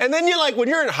 Yeah. And then when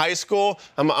you're in high school,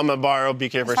 I'm gonna borrow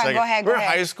BK for a Fine, second. go ahead, We're go in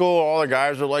ahead. high school, all the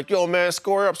guys were like, yo man,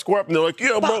 score up. And they're like,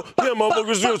 yeah, bro,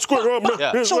 motherfuckers, yeah, square up, man.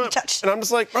 Yeah. Shoulder touch. And I'm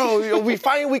just like, bro, we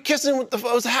fighting, we kissing,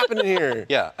 what's happening here?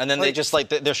 Yeah, and then they just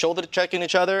they're shoulder checking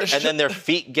each other, and then their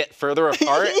feet get further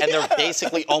apart, and they're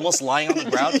basically almost lying on the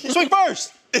ground. Swing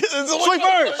first! Swing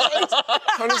first!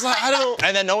 I'm just like, I don't.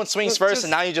 And then no one swings first,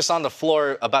 and now you're just on the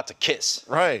floor about to kiss.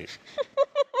 Right.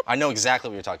 I know exactly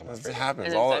what you're talking about. It happens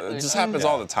It's all. exactly It just the happens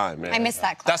all the time, man. I missed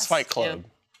that That's class. Fight Club.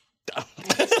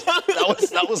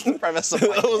 That was the premise of That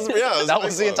was that Fight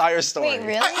was the Club. entire story. Wait,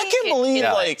 really? I can't believe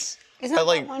Yeah. like Isn't that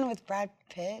like the one with Brad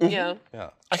Pitt? Yeah. Yeah.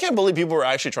 I can't believe people were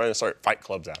actually trying to start fight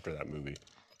clubs after that movie.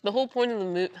 The whole point of the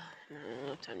movie. I don't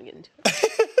have time to get into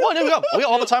it. Well, there we go. We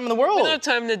got all the time in the We world. don't have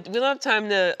time to. We don't have time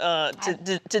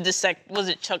to dissect. Was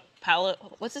it Chuck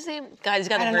Palahniuk? What's his name? God, he's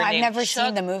got I a don't weird know. I've name. never Chuck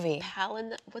seen the movie.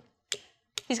 Palahniuk. What?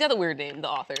 He's got a weird name. The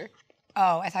author.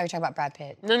 Oh, I thought you were talking about Brad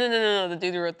Pitt. No. The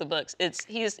dude who wrote the books.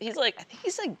 He's like, I think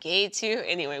he's like gay too.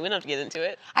 Anyway, we don't have to get into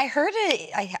it. I heard it.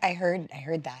 I heard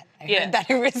that. I Yeah. heard that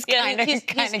it was Yeah, kind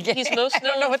of gay. he's most I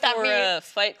don't known know what that for means.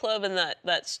 Fight Club and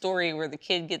that story where the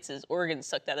kid gets his organs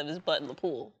sucked out of his butt in the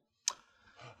pool.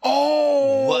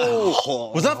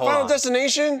 Oh, was that Hold Final on.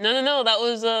 Destination? No. That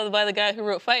was by the guy who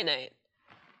wrote Fight Night.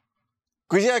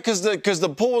 Because the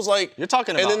pool was like. You're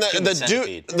talking And about then Human the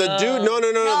Centipede. dude, no.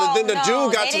 Then the No,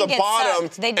 dude got they to the didn't get bottom,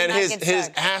 sucked. They did and not his get his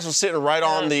sucked. ass was sitting right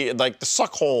on the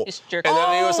suck hole. Just jerking. And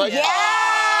then he was Oh, like, yeah.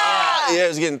 ah! Yeah, it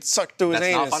was getting sucked through his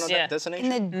That's not anus. Final Yeah.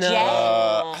 Destination? In the No. jet.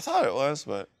 I thought it was,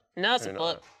 but No, it's a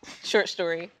book. Short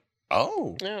story.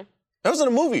 oh, No. that was in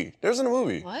a movie. There's in a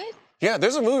movie. What? Yeah,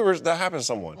 there's a movie where that happened to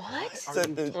someone. What?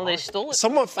 Well, they stole it.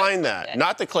 Someone find that,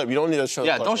 not the clip. You don't need to show.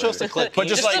 Yeah, the clip don't show us the later. clip. But Can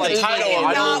you just like the movie? title. I of do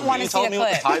the not movie. wanna You see tell the me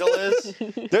what the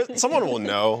clip. title is? Someone will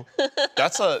know.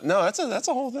 That's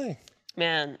a whole thing.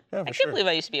 Man, Yeah, I for can't sure. believe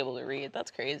I used to be able to read. That's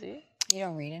crazy. You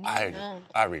don't read it? I read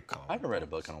I comics. haven't read a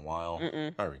book in a while.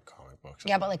 I read comic books.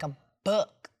 Yeah, but like a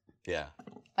book. Yeah.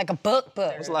 Like a book.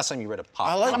 When was the last time you read a pop?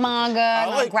 I like A manga,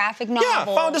 like a graphic novel. Yeah,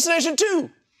 Final Destination 2.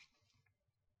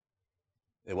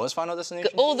 It was Final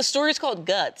Destination? Oh, the story's called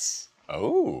Guts.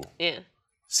 Oh. Yeah.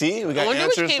 See, we I got wonder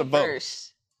which answers to came both.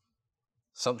 first.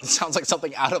 Something sounds like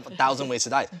something out of 1,000 Ways to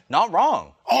Die. Not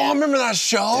wrong. Oh, remember that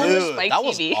show? Dude, Spike that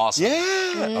was TV. awesome. Yeah.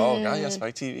 Oh god, yeah,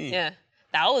 Spike TV. Yeah.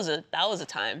 That was a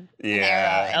time.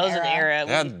 Yeah. That was an era.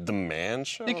 They had the Man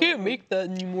Show. They can't make that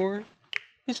anymore.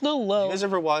 It's not You allowed. guys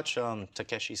ever watch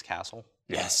Takeshi's Castle?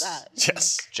 Yes. that?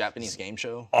 Yes. Japanese game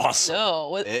show? Awesome. No.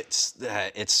 What?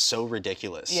 It's so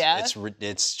ridiculous. Yeah?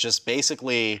 It's just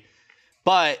basically,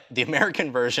 but the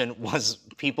American version was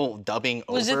people dubbing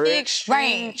Was it over the it.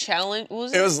 extreme Right. challenge?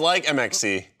 Was It was like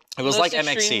MXC. It was Most like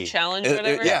Extreme MXC. challenge or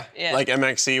whatever? Yeah, like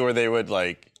MXC where they would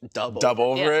like Dub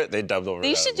over Yeah. it. They dubbed over They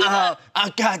used to that. do that. Oh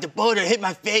God, the boulder hit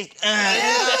my face.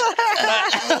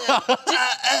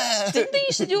 Didn't they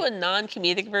used to do a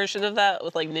non-comedic version of that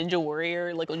with like Ninja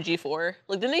Warrior, like on G4?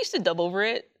 Like, didn't they used to dub over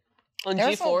it on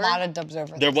There's G4? a lot of dubs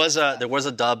over There was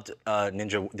a dubbed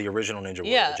Ninja, the original Ninja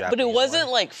Warrior. yeah, the but it Japanese wasn't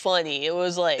one. like funny. It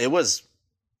was like It was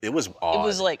odd. it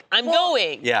was like I'm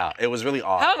going. Yeah, it was really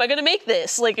odd. How am I gonna make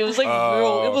this? Like it was like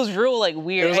real. It was real like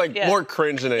weird. It was like yeah. more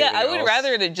cringe than Yeah, anything I would else.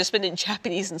 rather it had just been in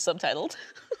Japanese and subtitled.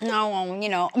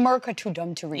 No, America too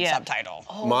dumb to read Yeah. subtitle.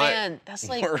 Oh My- man, that's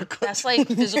like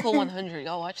Physical 100.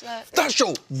 Y'all watch that? That show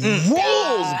rules,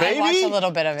 I baby. watched a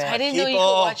little bit of it. I didn't know you People-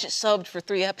 could watch it subbed for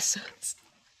 3 episodes.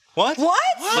 What? What?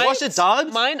 You watched it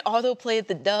dubbed? Mine auto played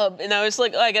the dub, and I was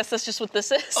like, oh, I guess that's just what this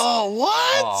is. Oh,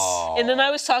 what? Oh. And then I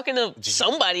was talking to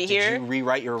somebody Did here. you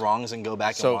rewrite your wrongs and go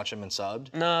back So- and watch them and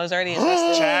subbed? No, I was already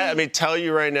invested. Chad, let me tell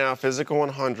you right now, Physical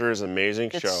 100 is an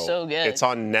amazing It's show. so good. It's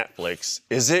on Netflix.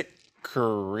 Is it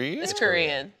Korean? It's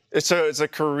Korean. It's a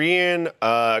Korean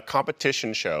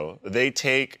competition show. They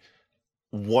take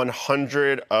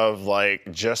 100 of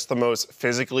like just the most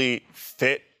physically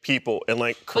fit people in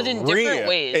like But Korea in different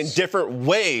ways. in different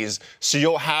ways. So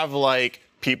you'll have like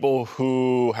people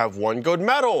who have won gold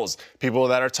medals, people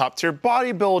that are top tier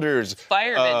bodybuilders,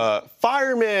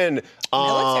 firemen,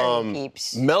 Military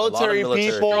peeps. military A lot of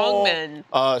military. people,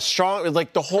 Strongmen. strong,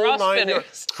 like the whole nine.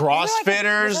 Crossfitters.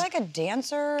 Crossfitters. Was there like a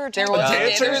dancer? There was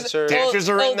Dancers? there was- Dancers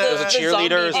are in there. the There's a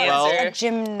cheerleader as zombie well. dancer.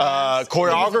 Gym.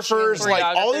 Choreographers, like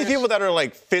all these Choreographers. people that are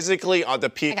like physically on the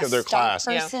peak Like a of their stunt class,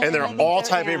 person, and they're I think all they're-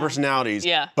 type A yeah. personalities.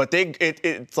 Yeah. But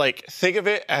it's like think of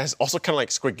it as also kind of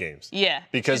like Squid Games. Yeah,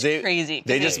 Because it's they crazy.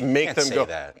 they just make can't them say go.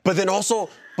 that. But then also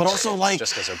but also like.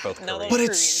 Just because they're both No, Korean. But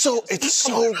it's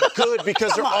so good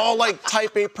because they're all like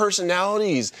type A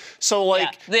personalities. So like Yeah,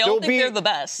 they all there'll think be- they're the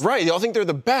best. Right, they all think they're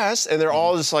the best, and they're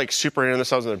all just like super into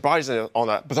themselves and their bodies and all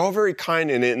that. But they're all very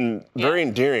kind and very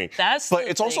endearing. That's but the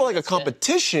it's also thing like a that's good.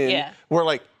 competition Yeah. where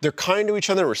like they're kind to each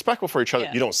other and respectful for each other.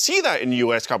 Yeah. You don't see that in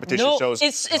U.S. competition No, shows.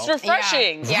 it's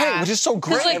refreshing. Yeah. Right, which is so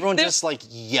great. like, Everyone there's- just like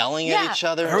yelling Yeah. at each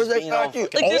other. Everyone's just like, being all "Fuck you."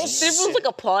 fucking- Like Oh, everyone's like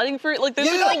applauding for it. Like there's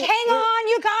Yeah. like, Like, hang on,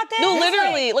 you got this. no,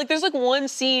 literally. Like there's like one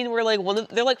scene where like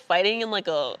they're like fighting in like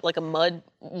a mud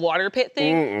water pit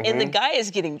thing, and the guy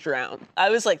is getting drowned. I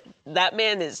was like, that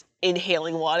man is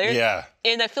inhaling water. Yeah.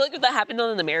 And I feel like if that happened on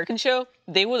an American show,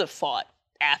 they would have fought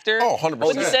after. Oh, 100%.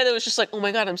 But instead, it was just like, oh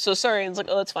my god, I'm so sorry. And it's like,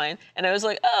 oh, it's fine. And I was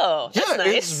like, oh, that's yeah,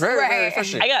 nice. it's very, very Right.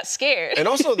 refreshing. I got scared. And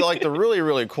also, the really,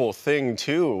 really cool thing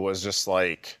too was just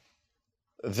like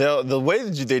the way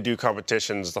that they do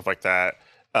competitions and stuff like that,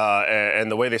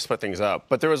 and the way they split things up.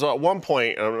 But there was at one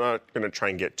point, and I'm not going to try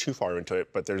and get too far into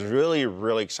it, but there's really,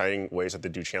 really exciting ways that they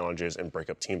do challenges and break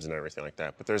up teams and everything like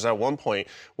that. But there's at one point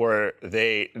where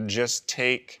they just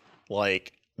take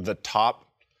like the top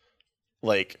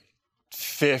like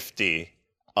 50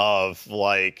 of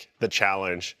like the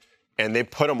challenge, and they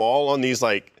put them all on these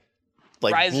like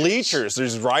Risers. bleachers.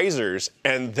 There's risers,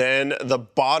 and then the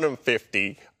bottom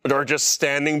 50 are just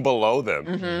standing below them.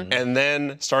 Mm-hmm. And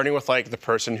then starting with like the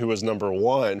person who was number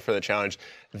 1 for the challenge,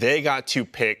 they got to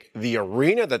pick the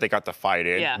arena that they got to fight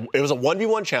in. Yeah. It was a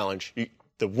 1v1 challenge.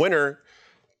 The winner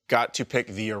got to pick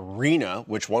the arena,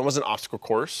 which one was an obstacle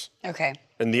course, Okay.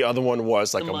 and the other one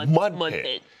was like a mud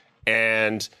pit.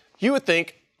 And you would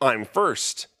think, I'm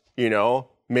first, you know,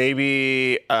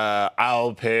 maybe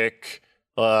I'll pick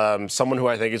someone who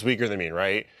I think is weaker than me,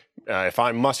 right? If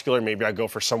I'm muscular, maybe I go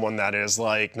for someone that is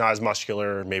like not as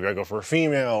muscular. Maybe I go for a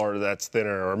female or that's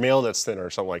thinner, or a male that's thinner, or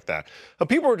something like that. But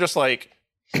people were just like,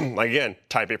 again,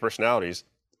 type A personalities.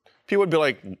 People would be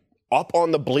like up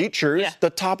on the bleachers, Yeah.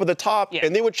 the top of the top, Yeah.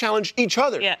 and they would challenge each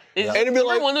other. Yeah. And it'd be Number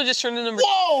like, one would just turn to number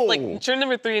Whoa! like turn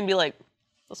number 3 and be like,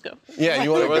 let's go. yeah,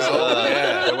 you want to There was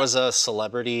go? there was a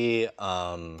celebrity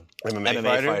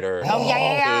MMA fighter. Oh,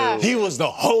 yeah. He was the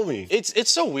homie.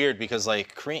 It's so weird because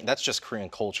like Korean, that's just Korean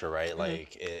culture, right?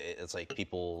 Like it's like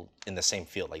people in the same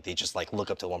field, like they just like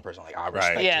look up to one person, like I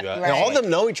respect Right. Yeah. you. Right. And all of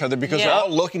them know each other because Yeah. they're all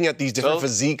looking at these different So-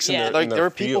 physiques Yeah. in their, Like in their there are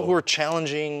people field. who are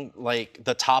challenging like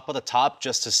the top of the top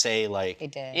just to say like They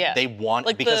did. Yeah. they want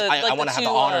Like because the- I like want the to have the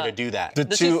two, honor to do that. the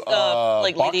This two is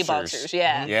like lady boxers,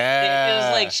 yeah.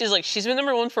 Yeah. It was like she's been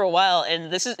number 1 for a while,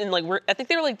 and this is in like I think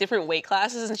they were like different weight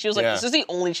classes, and she was like, Yeah. this is the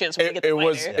only chance we're gonna get It to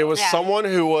was fight her. it was Yeah. someone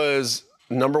who was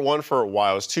number 1 for a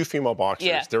while. It was 2 female boxers.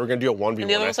 Yeah. They were gonna do a 1v1. And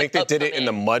the other I was, think like, they did it in the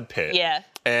upcoming. mud pit. Yeah.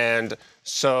 And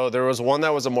so there was one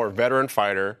that was a more veteran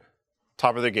fighter,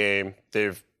 top of the game.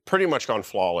 They've pretty much gone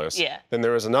flawless. Yeah. Then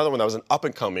there was another one that was an up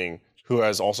and coming who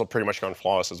has also pretty much gone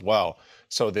flawless as well.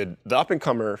 So the up and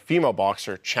comer female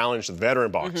boxer challenged the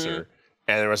veteran boxer,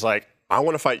 and it was like, I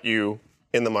want to fight you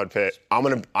in the mud pit. I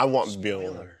want to be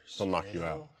able to knock you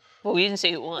out. Well, we didn't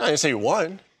say who I won. didn't say you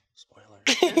won.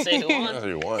 We didn't say who I didn't won. say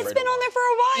you won. It's been on there for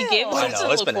a while. You gave us I something know,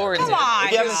 to it's look been forward out. to. Come on.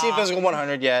 If you haven't seen Physical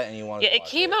 100 yet and you want Yeah, to it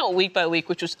came out week by week,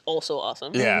 which was also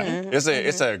awesome. Yeah, Mm-hmm.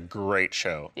 it's a great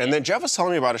show. And then Jeff was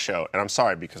telling me about a show, and I'm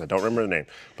sorry because I don't remember the name,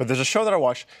 but there's a show that I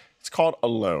watched. It's called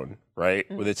Alone, right?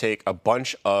 Where they take a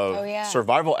bunch of Oh, yeah.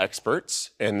 survival experts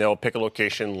and they'll pick a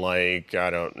location like, I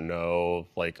don't know,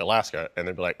 like Alaska, and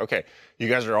they'll be like, okay, you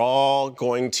guys are all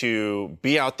going to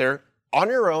be out there on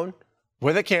your own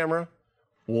with a camera.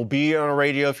 We'll be on a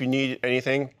radio if you need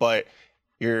anything, but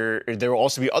there will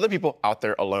also be other people out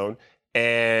there alone,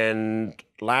 and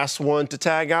last one to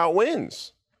tag out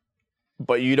wins.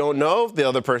 But you don't know if the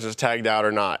other person's tagged out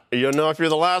or not. You don't know if you're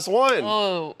the last one.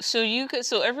 Oh, so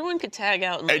everyone could tag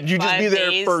out in like And you just 5 be there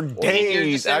days, for and you're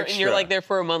days just there, and you're extra. like there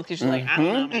for a month because you're like, I don't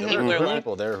know how many people are There are left.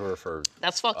 people there who are for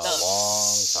That's fucked up.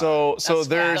 So That's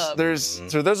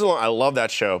there's a lot. I love that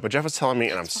show. But Jeff was telling me,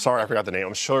 and I'm sorry I forgot the name.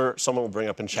 I'm sure someone will bring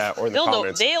it up in chat or in the They'll know.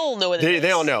 comments. They'll know what it is.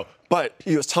 They all know. But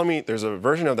he was telling me there's a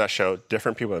version of that show,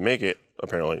 different people that make it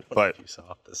apparently, but you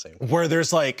saw the same. where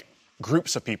there's like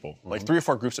groups of people, like 3 or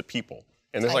 4 groups of people,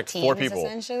 and there's Like like 4 teams, people.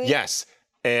 essentially? Yes,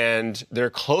 and they're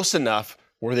close enough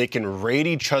where they can raid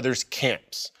each other's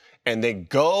camps. And they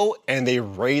go and they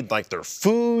raid like their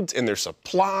foods and their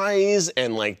supplies,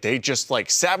 and like they just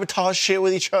like sabotage shit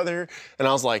with each other. And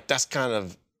I was like, that's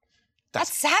savage.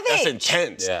 That's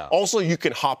intense. Yeah. Also, you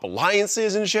can hop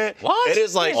alliances and shit. What? It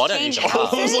is like, Oh, I I didn't Change even know. was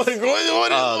houses? like, what is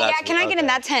Oh, Yeah, that's can I get in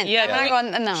that tent? Yeah, I'm can not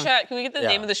we, going, no. Chat, can we get the Yeah.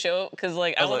 name of the show? Because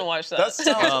like I want to watch that. That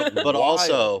sounds But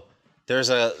also, there's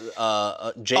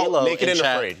a J-Lo Make It in in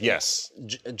chat. Afraid. Yes.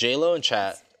 J-Lo in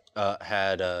chat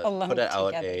had Alone put out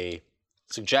together. a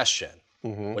suggestion,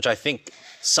 which I think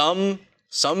some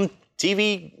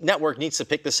TV network needs to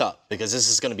pick this up because this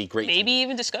is going to be great. Maybe TV.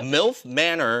 even Discovery. MILF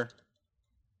Manor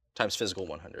times physical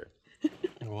 100.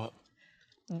 What?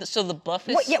 So the buff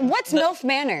is. What's MILF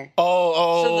Manor?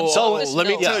 So Let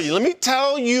me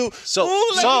tell you. So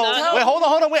not- wait, hold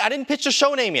on. Wait, I didn't pitch the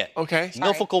show name yet. Okay.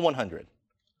 MILFical 100.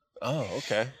 Oh,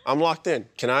 okay. I'm locked in.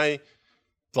 Can I,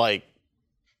 like,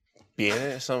 be in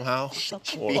it somehow?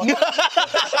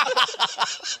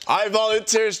 I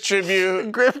volunteer as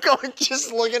tribute. Griff going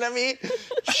just looking at me.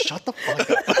 Shut the fuck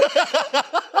up.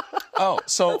 Oh,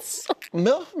 so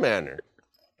MILF Manor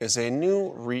is a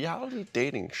new reality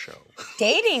dating show.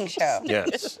 Dating show.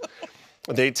 Yes.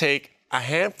 They take a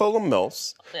handful of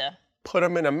MILFs, Yeah. put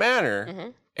them in a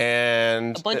manor,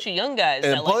 and A bunch of young guys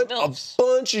and that like MILFs. a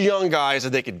bunch of young guys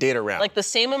that they could date around. Like the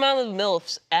same amount of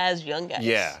MILFs as young guys.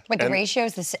 yeah. But the And ratio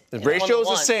is the same. the ratio is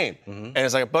the 1-to-1. same. And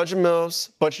it's like a bunch of MILFs,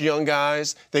 bunch of young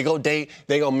guys. They go date,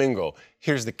 they go mingle.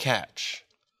 Here's the catch.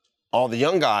 All the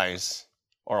young guys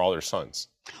are all their sons.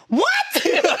 What?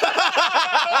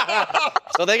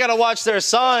 So they gotta watch their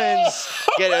sons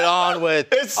get it on with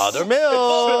other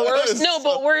MILFs. Worse, no,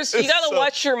 but worse, you gotta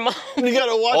watch your mom. You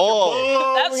gotta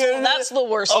watch your mom. That's the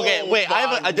worst. Okay, wait. I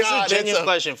have this is a God, genuine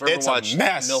question for it's everyone a watch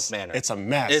mess. MILF Manor. It's a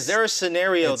mess. Is there a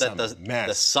scenario It's that a mess.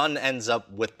 the son ends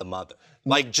up with the mother?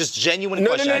 Like just genuine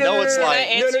question. I know it's Can I like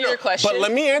answer your question? But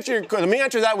let me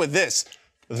answer that with this.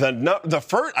 The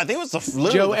first, I think it was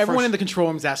literally Joe, the everyone first, in the control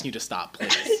room is asking you to stop,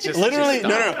 please. Just literally stop.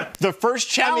 no. The first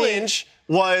challenge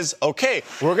was okay.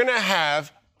 We're gonna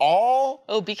have all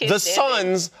BK the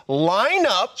standing. sons line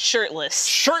up Shirtless.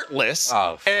 shirtless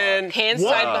Oh, fuck. and Hands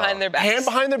tied behind their backs. Hand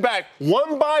behind their back,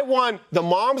 one by one. The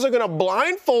moms are gonna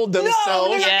blindfold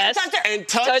themselves Yes. and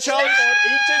touch Touch up their- on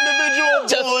each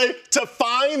individual boy to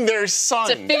find their son.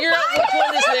 To figure out which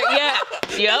one is there. Yeah.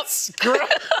 Yep.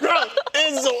 Bro,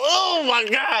 it's oh my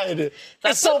god,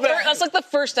 That's it's so the bad. That's like the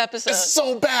first episode. It's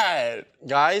so bad.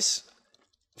 guys.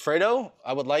 Fredo,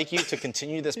 I would like you to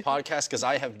continue this podcast because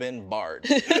I have been barred.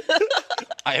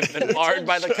 I have been barred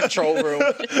by the control room.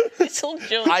 I told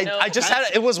Joe no. I just had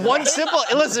it was one simple.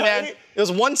 Listen, man, it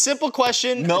was one simple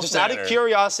question, MILF just out of Manor.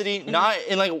 curiosity. Not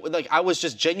in like I was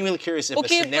just genuinely curious if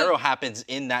Okay, a scenario but- happens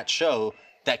in that show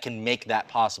that can make that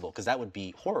possible, because that would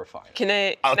be horrifying. Can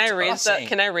I raise that? saying.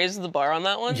 Can I raise the bar on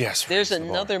that one? Yes, There's raise the bar.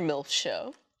 another MILF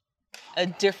show, a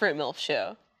different MILF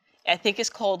show. I think it's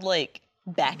called like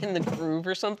Back in the Groove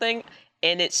or something,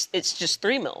 and it's just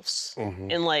 3 MILFs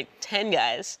and like 10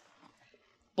 guys,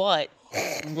 but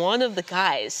one of the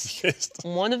guys is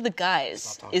one of the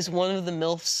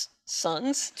MILFs'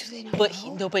 sons. Do they not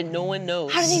know? But no one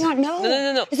knows. How do they not know?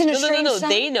 No. Is it a no. strange son?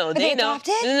 They know. Are They they know.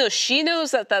 adopted? No. She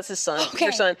knows that that's his son. Okay.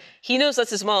 Her son. He knows that's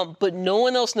his mom, but no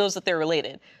one else knows that they're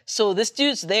related. So this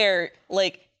dude's there,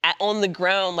 like on the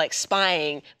ground, like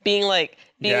spying, being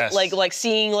Yes. like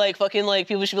seeing like fucking like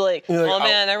people should be like, You're like, oh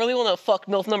man, I really want to fuck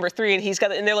MILF number 3, and he's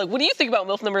got it, and they're like, what do you think about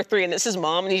MILF number 3? And it's his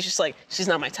mom, and he's just like, she's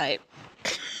not my type.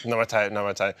 Not my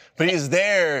type. But he's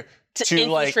there to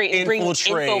like infiltrate and bring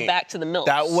infiltrate. info back to the MILFs.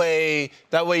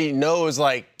 That way he knows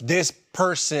like this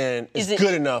person is Is it-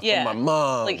 good enough yeah. for my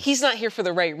mom. Like he's not here for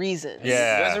the right reasons.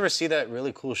 yeah. You guys ever see that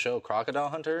really cool show, Crocodile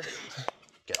Hunter?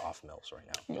 Get off MILFs right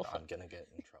now. I'm gonna get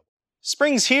in trouble.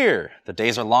 Spring's here. The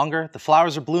days are longer, the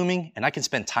flowers are blooming, and I can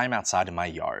spend time outside in my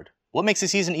yard. What makes the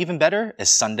season even better is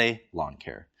Sunday Lawn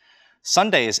Care.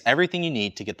 Sunday is everything you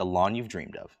need to get the lawn you've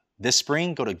dreamed of. This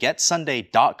spring, go to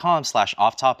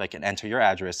getsunday.com/offtopic and enter your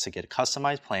address to get a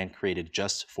customized plan created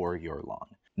just for your lawn.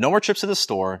 No more trips to the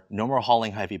store, no more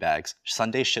hauling heavy bags.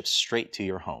 Sunday ships straight to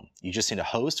your home. You just need a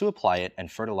hose to apply it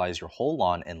and fertilize your whole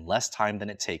lawn in less time than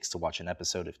it takes to watch an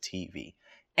episode of TV.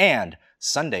 And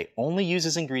Sunday only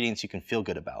uses ingredients you can feel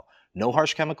good about. No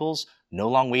harsh chemicals, no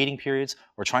long waiting periods,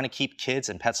 or trying to keep kids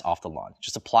and pets off the lawn.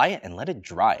 Just apply it and let it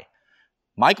dry.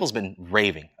 Michael's been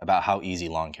raving about how easy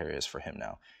lawn care is for him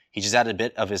now. He just added a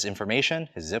bit of his information,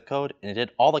 his zip code, and it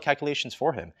did all the calculations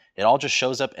for him. It all just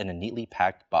shows up in a neatly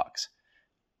packed box.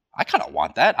 I kind of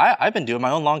want that. I've been doing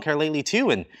my own lawn care lately too,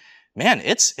 and man,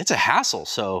 it's a hassle.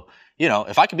 So, you know,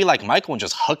 if I could be like Michael and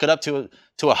just hook it up to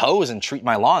a hose and treat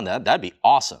my lawn, that'd be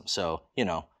awesome. So, you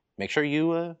know, make sure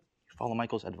you follow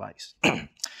Michael's advice.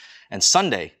 And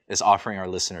Sunday is offering our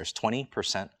listeners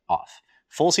 20% off.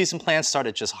 Full season plans start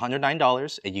at just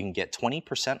 $109, and you can get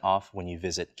 20% off when you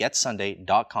visit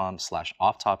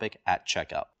getsunday.com/offtopic at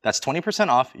checkout. That's 20%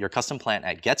 off your custom plan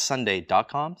at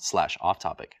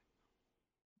getsunday.com/offtopic.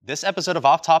 This episode of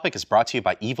Off Topic is brought to you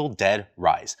by Evil Dead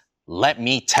Rise. Let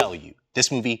me tell you,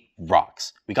 this movie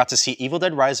rocks. We got to see Evil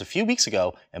Dead Rise a few weeks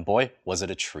ago, and boy, was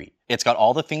it a treat. It's got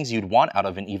all the things you'd want out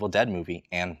of an Evil Dead movie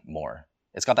and more.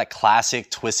 It's got that classic,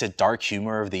 twisted, dark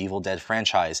humor of the Evil Dead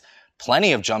franchise.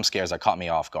 Plenty of jump scares that caught me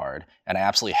off guard, and I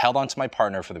absolutely held on to my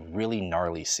partner for the really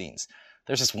gnarly scenes.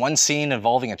 There's this one scene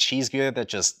involving a cheese grater that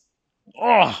just,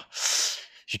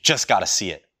 you just gotta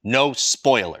see it. No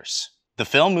spoilers. The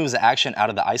film moves the action out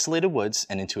of the isolated woods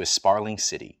and into a sprawling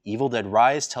city. Evil Dead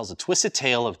Rise tells a twisted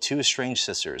tale of two estranged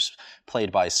sisters,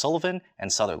 played by Sullivan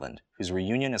and Sutherland, whose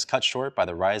reunion is cut short by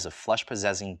the rise of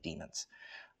flesh-possessing demons.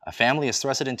 A family is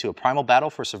thrusted into a primal battle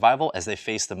for survival as they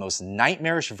face the most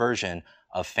nightmarish version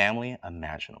of family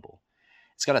imaginable.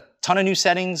 It's got a ton of new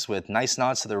settings with nice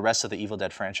nods to the rest of the Evil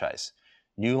Dead franchise.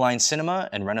 New Line Cinema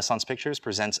and Renaissance Pictures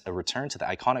presents a return to the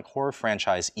iconic horror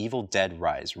franchise Evil Dead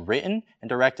Rise, written and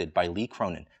directed by Lee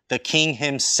Cronin, the king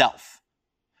himself.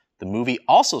 The movie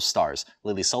also stars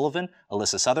Lily Sullivan,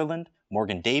 Alyssa Sutherland,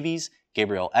 Morgan Davies,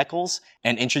 Gabriel Eccles,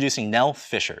 and introducing Nell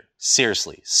Fisher.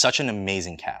 Seriously, such an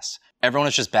amazing cast. Everyone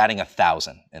is just batting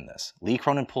 1,000 in this. Lee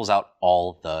Cronin pulls out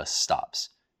all the stops.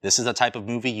 This is the type of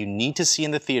movie you need to see in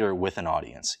the theater with an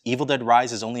audience. Evil Dead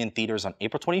Rise is only in theaters on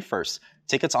April 21st.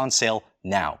 Tickets on sale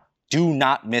now. Do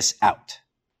not miss out,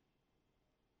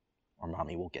 or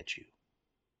mommy will get you.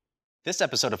 This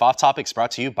episode of Off Topic is brought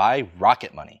to you by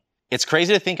Rocket Money. It's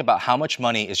crazy to think about how much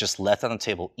money is just left on the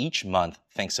table each month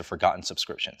thanks to forgotten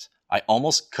subscriptions. I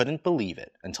almost couldn't believe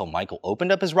it until Michael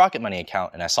opened up his Rocket Money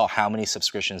account and I saw how many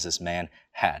subscriptions this man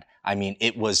had. I mean,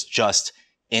 it was just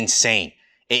insane.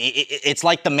 It's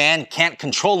like the man can't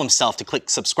control himself to click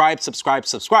subscribe,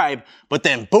 but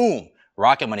then boom,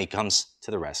 Rocket Money comes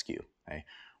to the rescue. Okay?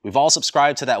 We've all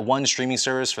subscribed to that one streaming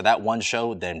service for that one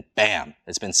show, then bam,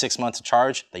 it's been 6 months of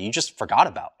charge that you just forgot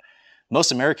about.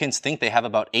 Most Americans think they have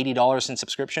about $80 in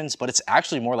subscriptions, but it's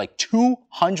actually more like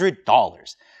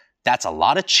 $200. That's a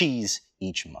lot of cheese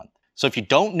each month. So if you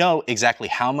don't know exactly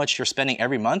how much you're spending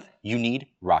every month, you need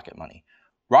Rocket Money.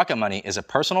 Rocket Money is a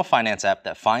personal finance app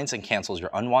that finds and cancels your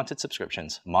unwanted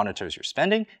subscriptions, monitors your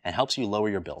spending, and helps you lower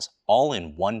your bills, all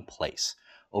in one place.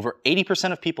 Over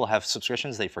 80% of people have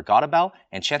subscriptions they forgot about,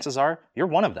 and chances are you're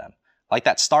one of them. Like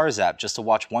that Stars app just to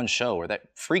watch one show, or that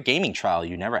free gaming trial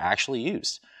you never actually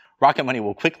used. Rocket Money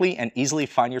will quickly and easily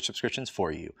find your subscriptions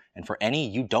for you, and for any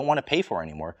you don't want to pay for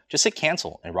anymore, just hit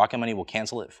cancel, and Rocket Money will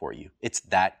cancel it for you. It's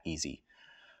that easy.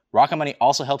 Rocket Money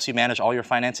also helps you manage all your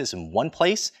finances in one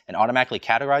place and automatically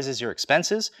categorizes your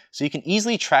expenses so you can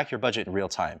easily track your budget in real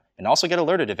time and also get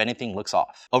alerted if anything looks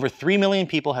off. Over 3 million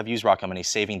people have used Rocket Money,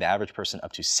 saving the average person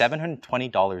up to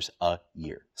 $720 a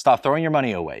year. Stop throwing your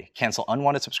money away, cancel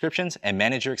unwanted subscriptions, and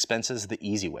manage your expenses the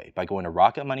easy way by going to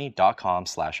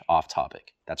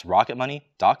rocketmoney.com/offtopic. That's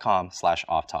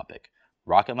rocketmoney.com/offtopic.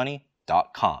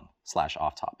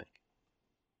 rocketmoney.com/offtopic.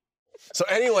 So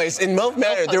anyways, in MILF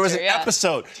Manor, there was an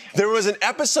episode. There was an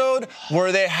episode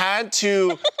where they had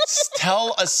to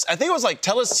tell us, I think it was like,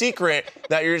 tell a secret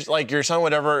that your son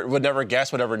would never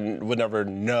guess, would never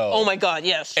know. Oh my God,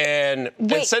 yes. And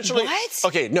Wait, essentially, what?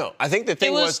 okay, no, I think the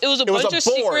thing was it was a bunch of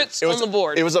secrets on the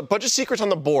board. It was a bunch of secrets on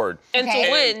the board. And Okay.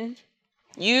 to win,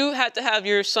 you had to have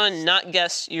your son not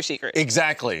guess your secret.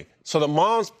 Exactly. So the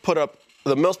MILFs put up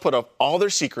all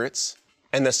their secrets,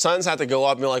 and the sons had to go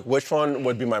up and be like, which one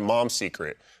would be my mom's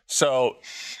secret? So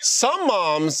some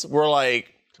moms were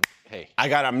like, Hey, I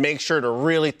gotta make sure to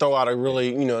really throw out a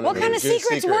really, What kind of good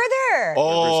secrets secret. were there?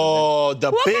 Oh,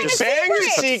 the What Big kind of Banger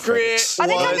secrets? secret Are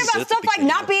they talking was... about stuff like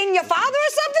not being your father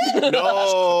or something?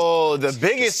 No, the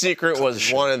biggest secret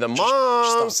was one of the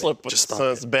moms slept with the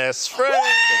son's best friend.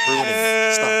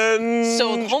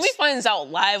 So the homie finds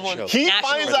out live on He national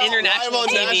finds and out international live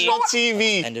on TV. national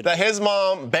TV that his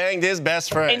mom banged his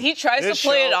best friend. And he tries This to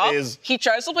play it show off. is He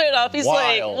tries to play it off. He's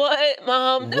wild. like, "What,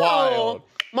 mom? No, Wild.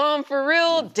 mom, for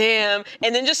real? Damn!"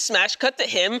 And then just smash cut to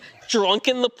him drunk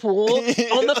in the pool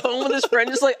on the phone with his friend,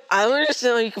 just like, "I don't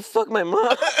understand how you can fuck my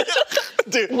mom."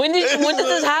 Dude, when did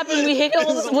this happen? We hit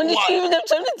all this. When did you even have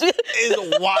time to do it?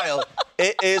 It's wild.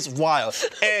 It is wild.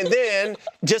 And then,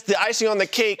 just the icing on the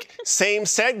cake, same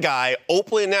said guy,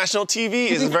 openly on national TV,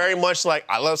 is very much like,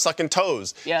 I love sucking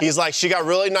toes. Yeah. He's like, she got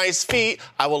really nice feet.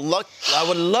 I would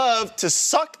love to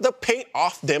suck the paint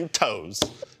off them toes.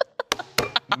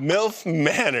 MILF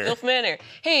Manor. MILF Manor.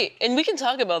 Hey, and we can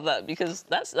talk about that because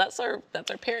that's our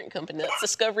parent company. That's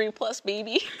Discovery Plus,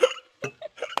 baby.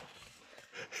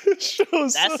 That's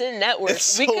in network. It's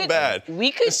so bad.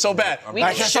 It's so bad. We I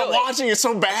could can't show stop it. watching. It's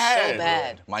so bad. So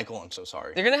bad. Michael, I'm so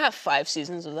sorry. They're gonna have 5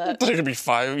 seasons of that. There's gonna be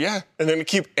 5, yeah. And then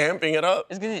keep amping it up.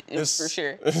 It's gonna for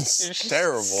sure. It's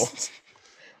terrible. It's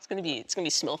gonna be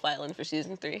Smilf Island for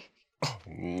season 3.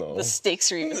 No. The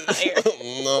stakes are even higher.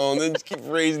 No, they just keep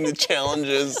raising the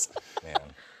challenges.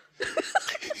 Man.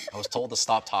 I was told to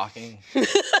stop talking.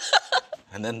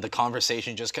 And then the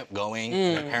conversation just kept going.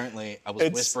 And apparently, I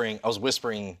was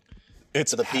whispering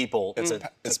to the people to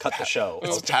cut the show.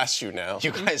 It's past you now.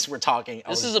 You guys were talking.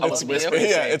 This is I about was you. whispering. Yeah,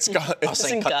 saying, it's gone. I was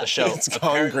saying cut the show. It's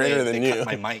gone greater than they you.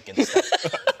 cut my mic and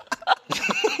stuff.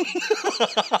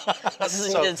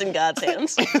 It's in God's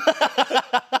hands.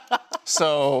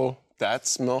 So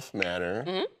that's MILF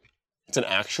Manor. It's an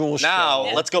actual show. Now,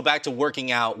 let's go back to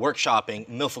working out, workshopping,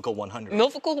 Milfical 100.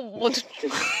 Milfical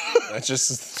That's just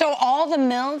So all the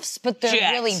MILFs, but they're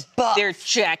jacked. really buff. They're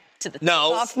jacked to the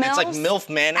No, Buff it's like MILFs? MILF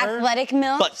Manor. Athletic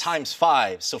MILFs? But times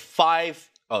 5. So 5,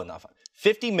 oh, not 5.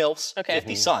 50 MILFs, Okay.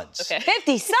 50 sons. Okay.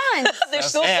 50 sons. They're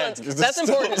still And- sons. That's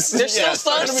important. They're still Yeah,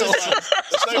 sons.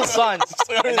 Still sons.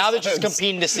 And now they're just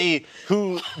competing to see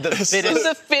who the fittest,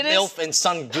 the fittest- MILF and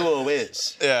son duo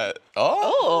is. yeah.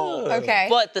 Oh. Okay.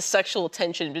 But the sexual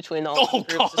tension between all the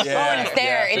groups is Yeah. It's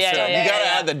there. It's Yeah, still yeah, You there. gotta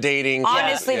add the dating.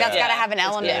 Honestly, that's Yeah. got to have an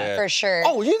element Yeah. for sure.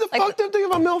 Oh, you the fucked up thing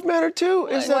about MILF Manor too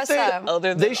is that What's up?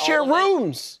 other than they all share of it.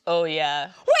 rooms. Oh yeah.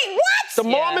 Wait, what? The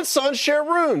mom Yeah. and son share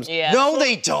rooms. Yeah. No,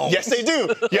 they don't. Yes, they do.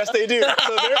 Yes, they do. So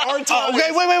there are times. Oh,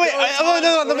 okay,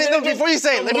 wait. No, before you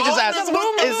say it, let me just ask.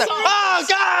 Oh,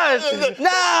 God!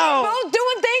 No! Both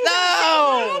doing things.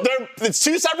 No! It's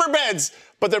 2 separate beds,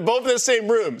 but they're both in the same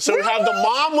room. So you have the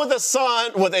mom with a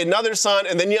son, with another son,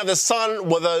 and then you have the son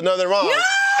with another mom.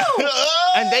 No!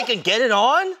 And they can get it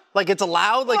on? Like it's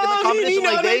allowed? Like in the competition?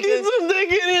 Like they can?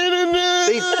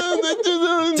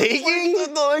 Digging?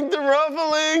 Like the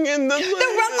ruffling and the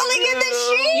ruffling in the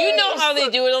sheet. You know how they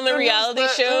do it on the reality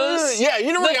shows. Yeah,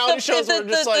 you know reality shows where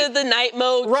just like the night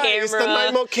mode right, camera. it's the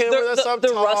night mode camera that's up the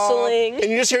top, rustling.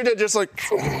 and you just hear that just like.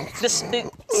 The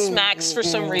smacks for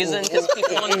some reason because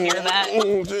people want to hear that.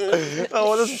 Oh,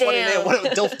 what a funny name. What a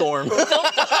Dilf Dorm.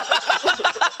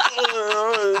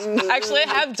 Actually, I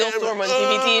have Dilfdorm on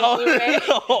DVD and Blu-ray.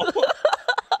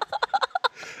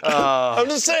 I'm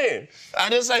just saying.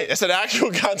 It's an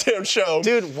actual goddamn show.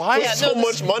 Dude, why? There's so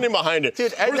much money behind it.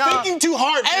 Dude, we're thinking too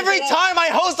hard. Every people. time I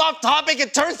host off topic,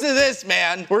 it turns to this,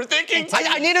 man. We're thinking.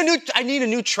 I need a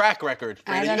new track record.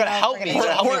 Brandon. don't You gotta know if help we're me. gonna You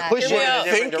gotta help do me that. push it in a Yeah.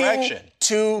 different thinking direction.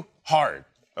 too hard.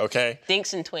 Okay.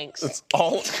 Dinks and Twinks. It's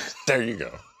all. There you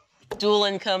go. Dual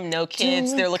income, no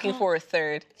kids. They're looking for a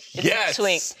third. It's Yes. a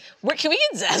twink. Can we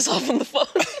get Zaz off on the phone?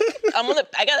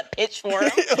 I got a pitch for him.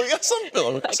 We got some.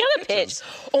 I got a pitch.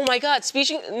 Oh my God! This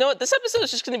episode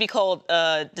is just going to be called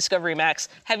Discovery Max.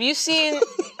 Have you seen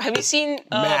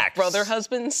Max. Brother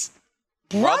Husbands?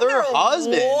 Brother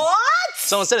husband. What?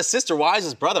 So instead of sister wives,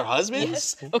 it's brother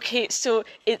husbands? Yes. Okay, so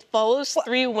it follows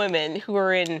 3 women who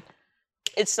are in.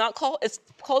 It's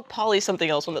called poly something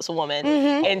else when it's a woman.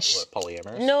 Mm-hmm. And What,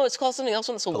 polyamorous? no, it's called something else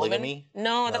when it's a Polygamy? woman.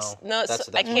 No, No, it's, that's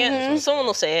I can't. Someone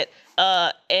will say it.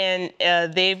 And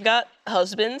they've got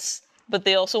husbands, but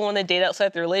they also want to date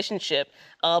outside the relationship.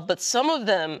 But some of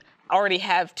them already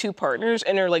have 2 partners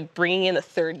and are like bringing in a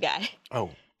 3rd guy.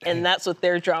 Oh. And that's what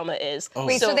their drama is.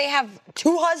 Wait, so they have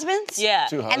 2 husbands? Yeah.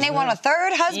 And they want a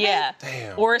 3rd husband? Yeah.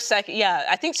 Damn. Or a second. Yeah,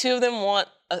 I think 2 of them want.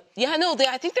 I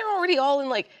think they're already all in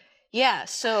like. Yeah.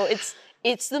 So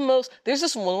it's the most. There's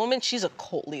this one woman. She's a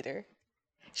cult leader.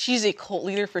 She's a cult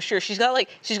leader for sure. She's got like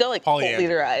cult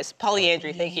leader eyes.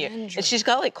 Polyandry, thank you. And she's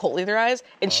got like cult leader eyes.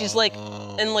 And she's like,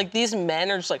 and like these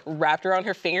men are just like wrapped around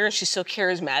her finger. And she's so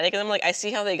charismatic. And I'm like, I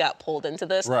see how they got pulled into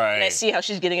this. Right. And I see how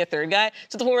she's getting a 3rd guy.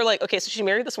 So the point where like, okay, so she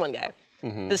married this one guy. The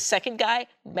 2nd guy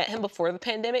met him before the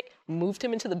pandemic, moved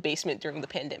him into the basement during the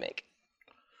pandemic.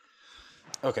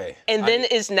 Okay. And then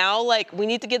is now like, we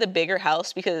need to get a bigger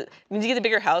house because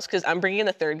I'm bringing in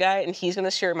a 3rd guy and he's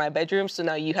gonna share my bedroom. So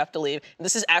now you have to leave.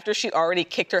 This is after she already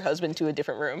kicked her husband to a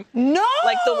different room. No!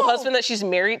 Like the husband that she's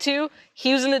married to,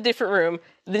 he was in a different room.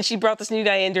 Then she brought this new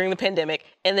guy in during the pandemic.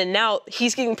 And then now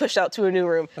he's getting pushed out to a new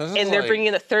room. This is And they're like- bringing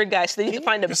in a 3rd guy. So they need to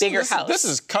find a bigger house. This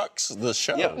is Cucks, the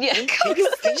show. Yeah. Yeah. Can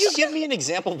you give me an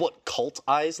example of what cult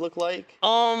eyes look like?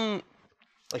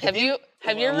 Like Have you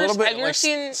A little bit ever like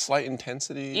seen slight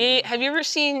intensity. Yeah, have you ever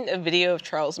seen a video of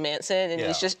Charles Manson and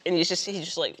Yeah. he's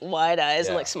just like wide eyes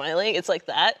and Yeah. like smiling? It's like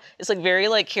that. It's like very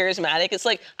like charismatic. It's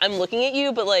like I'm looking at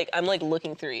you, but like I'm like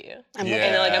looking through you. I'm Yeah.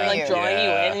 And like I'm like drawing you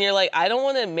Yeah. in, and you're like I don't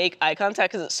want to make eye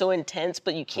contact because it's so intense,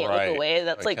 but you can't Right. look away.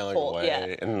 That's I like can't look cold. away,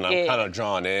 Yeah. And I'm Yeah, kind of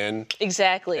drawn in.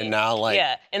 exactly. And now, like,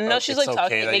 yeah, and now oh, she's it's like okay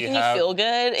talking, that making you you have feel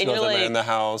good, and two you're other men like in the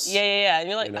house. yeah, and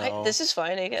you're like you know? this is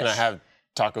fine, I guess. Can I have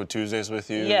Taco Tuesdays with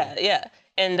you? Yeah.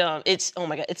 And it's oh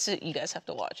my god, you guys have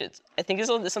to watch it. I think it's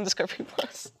on Discovery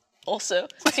Plus. Also,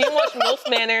 so you can watch MILF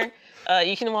Manor.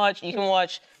 You can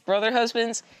watch Brother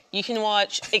Husbands. You can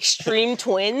watch Extreme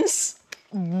Twins.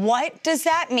 What does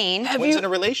that mean? Twins in a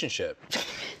relationship.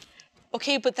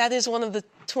 Okay, but that is one of the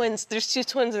twins. There's two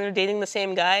twins and they're dating the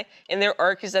same guy, and their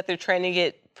arc is that they're trying to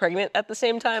get pregnant at the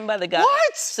same time by the guy.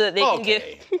 What? So that they can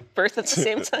Okay. give birth at the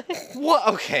same time. What?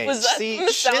 Okay. Was that See,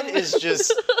 the shit sound? is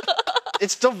just.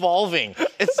 It's devolving.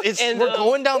 It's And, we're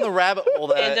going down the rabbit hole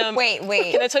that. And, Wait.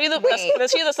 Can I tell you the? Wait. Can I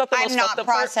tell you that's not the I'm most not fucked up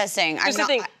processing. part? Here's I'm the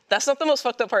thing. not- That's not the most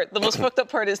fucked up part. The most fucked up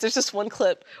part is there's this one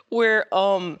clip where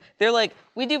they're like,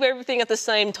 we do everything at the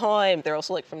same time. They're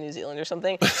also like from New Zealand or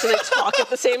something, so they talk at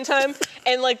the same time,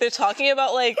 and like they're talking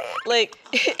about like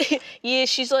yeah,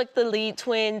 she's like the lead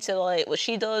twin, so like what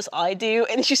she does, I do,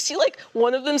 and you see like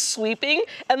one of them sweeping,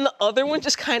 and the other one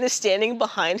just kind of standing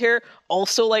behind her,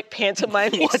 also like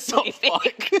pantomiming sweeping.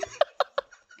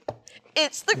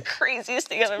 It's the craziest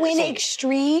thing I've ever Twin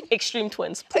seen. Extreme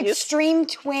Twins, please. Extreme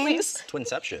Twins. Please.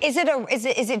 Twinception. Is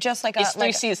it just like It's a three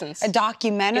like seasons. a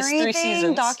documentary It's 3 thing,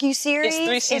 seasons. docuseries? It's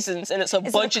 3 seasons, and it's a is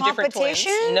it bunch of different twins.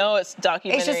 competition? No, it's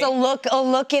documentary. It's just a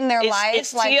look in their lives.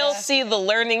 It's like TLC, the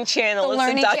Learning Channel. the It's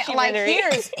learning a cha- like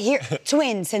documentary. here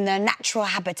twins in their natural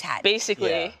habitat. Basically.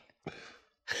 Yeah.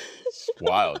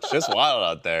 Wild. It's just wild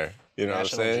out there. You know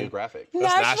National what I'm saying? Geographic.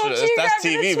 National That's Geographic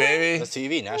TV, twins. baby. That's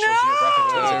TV. National Geographic.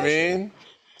 You know what I Twins. mean?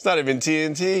 It's not even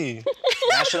TNT.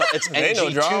 National. It's Ain't no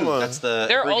NG2. drama. That's the.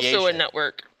 They're also a abbreviation.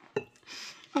 network.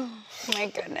 My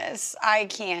goodness, I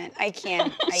can't. I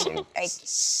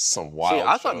Some wild. See,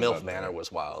 I thought shows MILF out there. Manor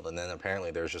was wild, and then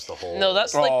apparently there's just a whole. No,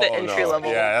 that's like the Oh, entry no.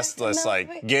 level. Yeah, that's like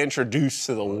wait. get introduced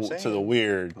to the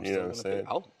weird. You know what I'm saying?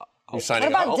 I'll You what signing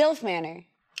about up? Dilf Manor?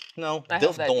 no, I have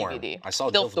Dilf that Dorm. DVD. I saw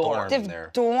Dilf Dilf Dorm. Dorm in there.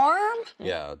 Dorm?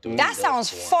 Yeah. That sounds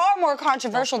far more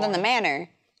controversial than the manor.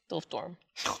 Dilf Dorm.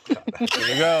 Here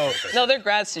we go. No, they're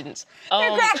grad students.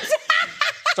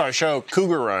 Start a show,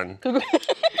 Cougar Run. Cougar Run.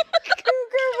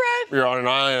 You're on an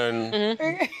island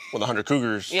with 100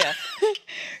 cougars. Yeah.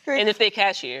 And if they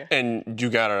catch you, And you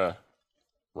gotta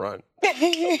run. Gilf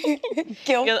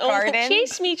you go, oh, Garden.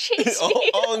 chase me, chase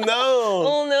me. Oh no.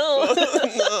 Oh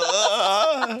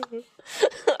no.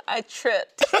 I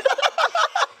tripped.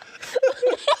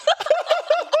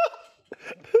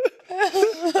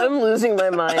 I'm losing my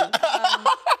mind.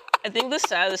 I think the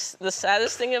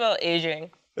saddest thing about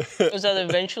aging is that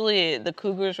eventually the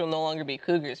cougars will no longer be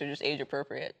cougars; they're just age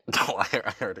appropriate. No, I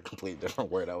heard a complete different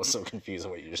word. I was so confused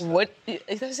with what you just said. What?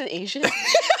 Is that an Asian?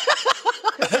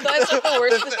 That's like the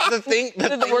worst.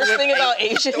 The worst thing about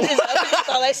Asian is that what you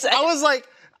thought I said. I was like,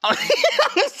 I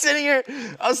was sitting here,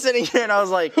 and I was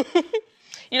like,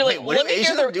 You're like, wait, what let do me hear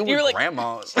Asians the. do You're with like,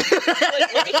 grandmas?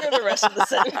 let me hear the rest of the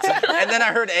sentence. And then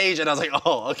I heard age, and I was like,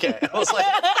 oh, okay. I was like,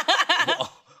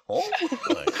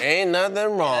 Like, ain't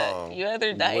nothing wrong You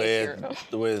either die or hero.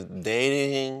 with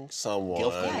dating someone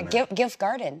Yeah, Gilf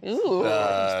Garden. Ooh.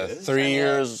 3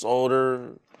 years older,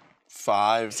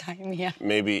 5, Yeah.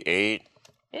 maybe 8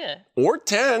 Yeah. or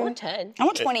 10. 10. I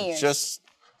want 20 years. Just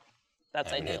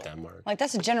That's haven't ideal. hit that mark. like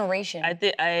that's a generation. I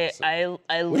did. I We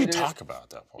literally. can talk about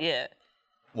that point. Yeah.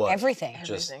 what? Everything.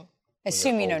 Just Everything.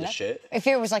 Assume you know old as nothing. shit? If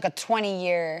it was like a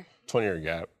 20-year 20-year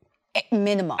gap.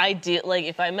 minimum. Ideal. Like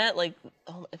if I met like,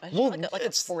 if I Well, met like a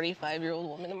it's- 45-year-old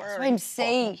woman tomorrow. That's what I'm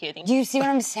saying. Kidding. Do you see what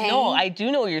I'm saying? No, I do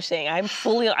know what you're saying.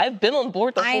 I've been on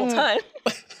board the whole time.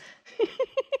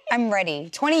 I'm ready.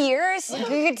 20 years?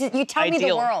 You tell me the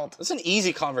Ideal. world. It's an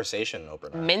easy conversation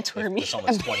opener. Mentor me. If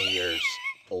someone's 20 years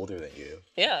older than you.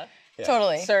 Yeah.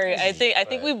 Totally. Sorry, I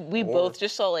think we both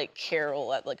just saw like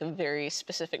Carol at like a very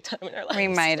specific time in our lives. We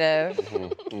might have.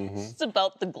 It's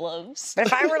about the gloves. But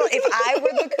if I were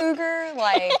the cougar,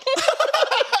 like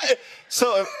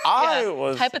So if I Yeah,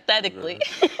 was hypothetically.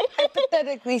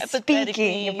 hypothetically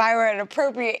speaking, if I were at an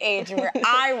appropriate age where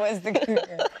I was the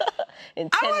cougar, In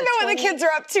I 10 want to to know what the 20. kids are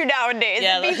up to nowadays.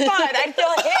 Yeah, It'd be but- fun. I'd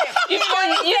feel hip. You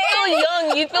feel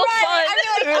young. You feel Right. fun.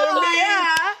 I'd be like, oh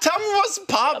yeah. tell me what's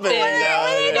popping.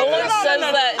 Yeah. No one says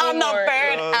that I'm not anymore.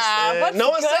 burnt. What's No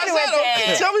one good says with that.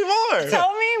 Okay, it? tell me more.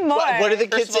 Tell me more. What do the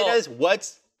kids First say of all- to us?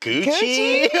 What's Gucci?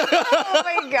 Gucci? Oh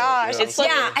my gosh. It's like-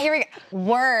 yeah, here we go.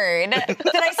 Word. Did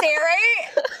I say it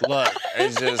right? Look,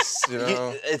 it's just, you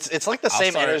know. It's like the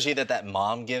same start- energy that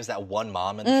mom gives, that one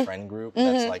mom in the friend group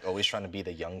that's like always trying to be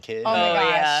the young kid. Oh my Oh,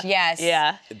 gosh. yeah. Yes.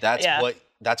 Yeah.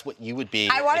 That's what you would be.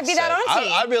 I want to be that except-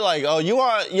 auntie. I'd be like, oh, you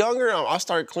want younger? I'll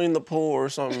start cleaning the pool or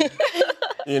something.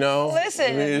 You know? Listen, I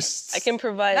mean, it's- I can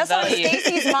provide That's what value.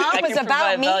 Stacey's mom I was can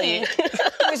about provide me. value.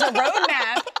 It was a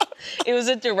roadmap It was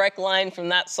a direct line from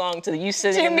that song to you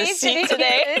sitting to in me this seat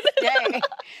today. today.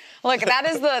 Look,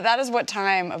 that is what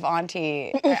time of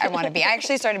auntie I want to be. I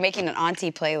actually started making an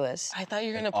auntie playlist. I thought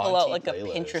you were gonna pull out auntie like a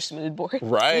playlist. Pinterest mood board.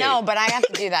 right. No, but I have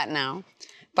to do that now.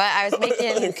 But I was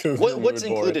making What's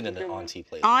included in an auntie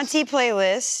playlist? auntie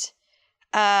playlist.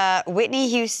 Whitney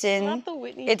Houston. Not the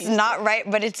Whitney It's Houston. not right,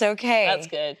 but it's okay. That's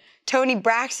good. Tony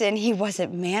Braxton, he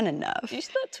wasn't man enough. Did you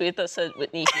see that tweet that said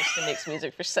Whitney Houston makes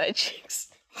music for side chicks?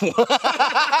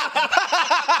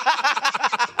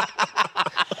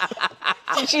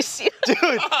 Did you see it? Dude.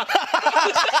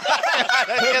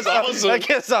 I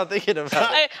can't stop thinking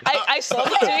about it. I saw the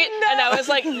tweet and I was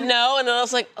like, no. And then I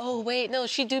was like, oh, wait, no,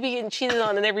 she do be getting cheated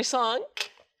on in every song.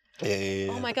 Yeah.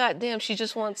 Oh my God, damn, she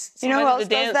just wants You know somebody who else to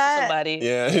dance does that? to somebody.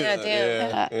 Yeah, Damn.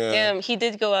 yeah. Damn, he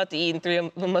did go out to eat and 3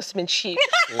 of them must have been cheap.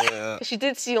 Yeah. She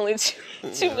did see only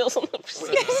two meals on the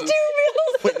receipt.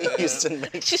 Whitney Houston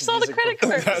makes She saw the music credit for-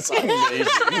 card. That's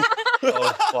amazing.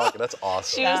 Oh, fuck, that's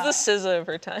awesome. She was the SZA of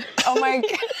her time. Oh my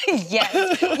God,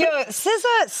 yes. Yo,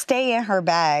 SZA, stay in her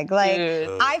bag. Like,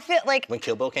 Dude. I feel like, When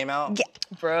Kill Bill came out? Yeah.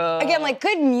 Bro. again, like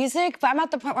good music, but I'm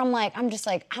at the point where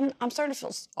I'm starting to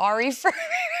feel sorry for her.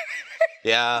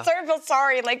 Yeah. I'm starting to feel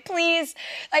sorry. Like, please,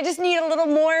 I just need a little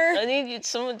more. I need you,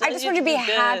 someone. I just want to be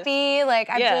happy. Like,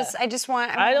 Yeah. I just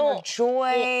want I more don't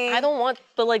joy. I don't want,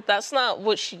 but like that's not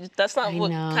what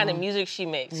know. kind of music she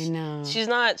makes. I know. She's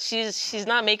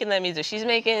not making that music. She's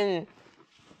making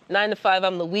 9 to 5.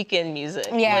 I'm the weekend music.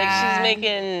 Yeah. Like she's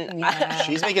making.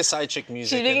 She's making side chick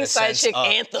music. She's making in the side sense chick of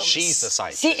anthems. She's the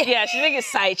side chick. Yeah, she's making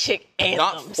side chick anthems.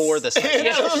 Not for the side chick. She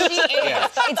is.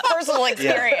 It's personal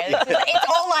experience. It's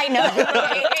all I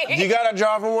know. You gotta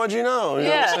draw from what you know. You know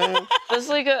what I'm Yeah, saying? it's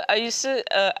like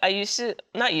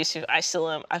I still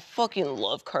am. I fucking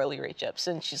love Carly Rae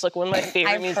Jepsen. She's like one of my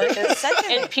favorite I've heard musicians. such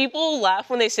a And people laugh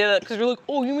when they say that because they're like,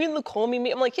 oh, you mean the Call Me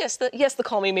Maybe? I'm like, yes, the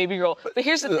Call Me Maybe girl. But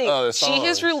here's the thing, the she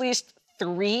has songs. released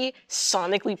 3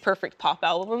 sonically perfect pop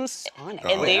albums, Sonic.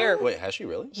 and they are Wait, has she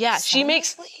really? yeah, she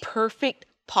makes Sonically? perfect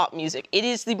pop music. It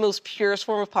is the most purest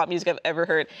form of pop music I've ever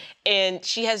heard. And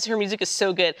her music is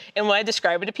so good. And when I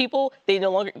describe it to people,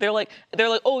 they're like,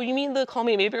 oh, you mean the Call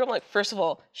Me Maybe girl? I'm like, first of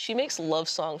all, she makes love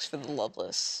songs for the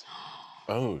loveless.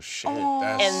 Oh shit.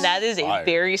 That's And that is a fire.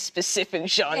 very specific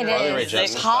genre. It of Carly Rae is. music.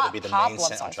 Jepsen's Pop- got to be the pop main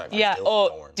love songs. soundtrack. Yeah. Dilf Oh,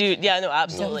 Dorm. dude. Yeah. No.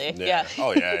 Absolutely. Yeah.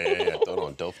 Oh yeah. Don't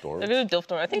know Dilf Dorm. They're doing Dilf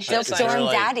Dorm. I think Dilf she's Dorm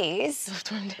like- Daddies. Is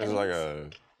it like a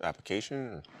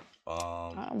application?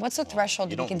 What's the threshold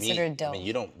You to be don't considered meet, Dilf? I mean,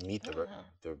 you don't meet the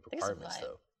requirements vibe.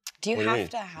 though. Do you What do you have mean?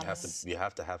 to have You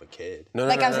have to have a kid. No,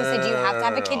 Like I was gonna say, do you have to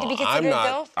have a kid to be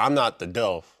considered I'm not the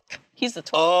Dilf. He's the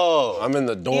Dilf. Oh. I'm in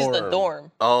the dorm. He's the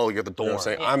dorm. Oh, you're the dorm. You know what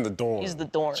I'm saying? I'm the dorm. He's the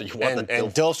dorm. So you want and, the and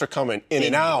Dilf Dilfs are coming in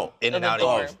and out in and Of out the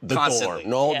of dorm. you. the Constantly. dorm.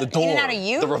 No, Yeah. the dorm. in and out of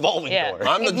you? The revolving Yeah. door.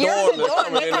 I'm the If you're dorm. the dorm,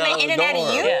 coming they're coming in and out of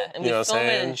the you? dorm. Yeah, and we You know what I'm film it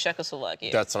saying? in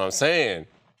Czechoslovakia. That's what I'm saying.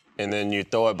 And then you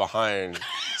throw it behind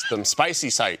some spicy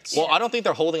sites. Well, I don't think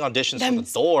they're holding auditions for the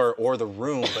door or the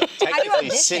room, but do you technically,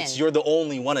 audition? since you're the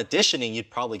only one auditioning, you'd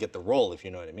probably get the role, if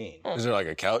you know what I mean. Is there like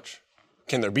a couch?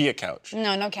 Can there be a couch?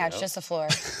 No couch, just a floor.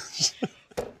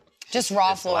 Just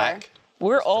raw floor. Black.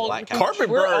 We're all black couch. Carpet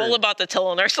we're burn. all about the tell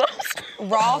on ourselves.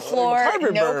 Raw floor,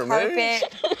 Carpet no burn, man.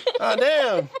 carpet. Ah,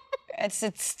 damn.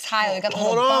 It's tile. You got the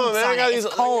Hold little on, bumps man. on I got it. these.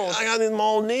 It's cold. I got these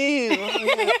mold knees.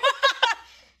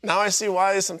 Now I see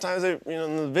why sometimes they,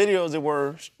 in the videos they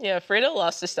were, Yeah, Fredo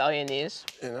lost his stallion knees.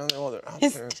 they're out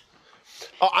there.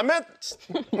 Oh, I'm at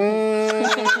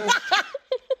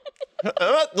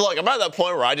that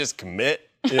point where I just commit.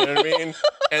 You know what I mean?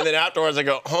 And then afterwards I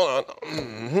go, hold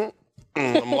on.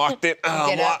 I'm locked in.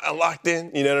 Get up. I'm locked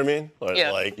in. You know what I mean?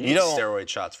 Yeah. Like You you need don't. steroid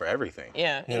shots for everything.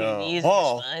 Yeah, know, knees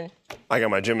oh. is fine. I got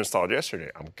my gym installed yesterday.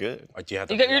 I'm good. Or do you have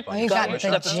to You got bring your- up on You Got got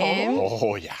your the stuff at gym.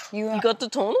 Oh yeah. You got the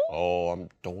tonal? Oh, I'm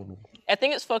total. I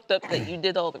think it's fucked up that you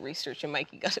did all the research and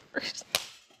Mikey got it first.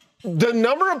 The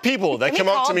number of people that Can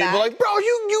we come up to call me and be back? like,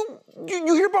 bro,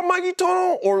 you hear about Mikey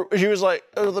Tono? Or he was like,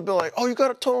 they'll be like, oh, you got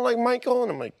a Tono like Michael?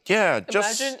 And I'm like, yeah,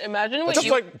 Imagine what just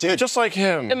you like, dude, just like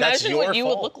him. imagine your what you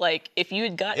would fault. look like if you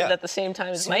had gotten Yeah. it at the same time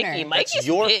as Sooner. Mikey. That's Mikey's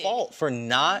Your big. fault for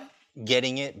not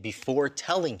getting it before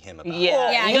telling him about it.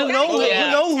 Yeah, Yeah, you you know, gotta yeah.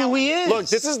 You know who he is. Look,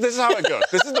 this is how it goes.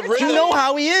 This is the rhythm. You know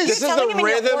how he is. This is Telling him the in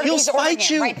your rhythm. order, He'll he's ordering spite it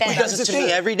you. right then. He does it to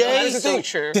me every day. Here's the so thing.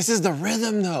 true. This is the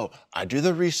rhythm, though. I do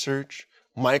the research.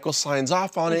 Michael signs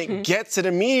off on it, gets it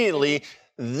immediately.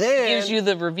 Then Gives you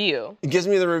the review. it gives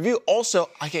me the review. Also,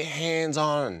 I get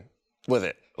hands-on with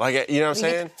it. Like, you know what I'm You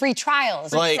saying? get free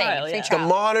trials. Like, Free yeah. The trial.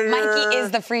 monitor. Mikey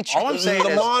is the free trial. All I'm saying the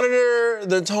is- monitor,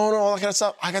 the toner, all that kind of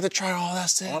stuff. I got to try all that All I'm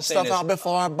saying stuff is, out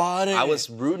before I bought it. I was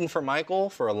rooting for Michael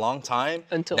for a long time.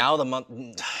 Until- now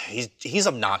he's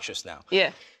obnoxious now.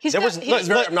 Yeah. He's There got, was he- It's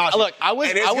very obnoxious. Look, I was.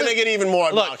 And it's I was, gonna get even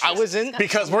more Look, obnoxious. I was in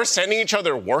because we're sending each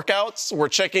other workouts. We're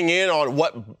checking in on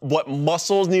what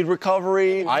muscles need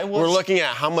recovery. We're looking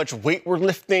at how much weight we're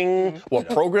lifting, what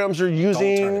programs we're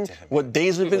using, it to him. what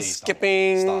days we've been Please don't.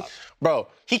 skipping. Stop. Bro,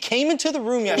 He came into the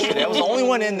room yesterday. I was the only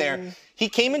one in there. He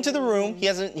came into the room. He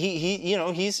hasn't.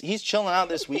 He's chilling out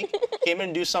this week. Came in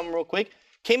to do something real quick.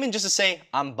 Came in just to say,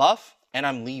 I'm buff and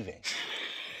I'm leaving.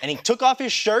 And he took off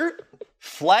his shirt,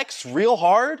 flexed real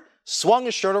hard, swung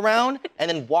his shirt around, and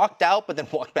then walked out, but then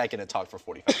walked back in and talked for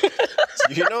 45 minutes.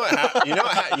 You know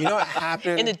what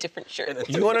happened? In a different shirt.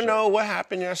 You want to know what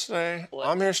happened yesterday? What?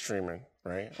 I'm here streaming,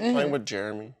 right? Playing with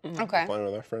Jeremy. Okay. Playing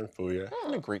with our friend Fuya.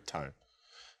 Having a great time.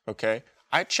 Okay.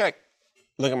 I check,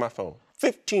 look at my phone.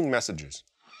 15 messages.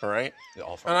 All right.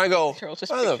 All And I go, They're all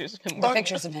just "Why the pictures of him. fuck?"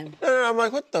 Pictures of him. No, I'm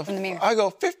like, what the? the mirror. I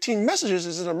go, 15 messages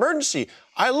is an emergency.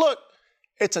 I look,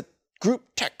 it's a group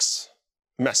text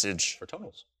message. For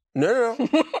tonals. No.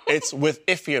 It's with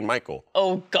Iffy and Michael.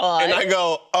 Oh God. And I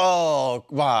go, oh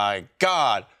my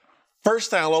God. First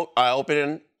thing I open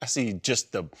it, I see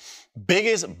just the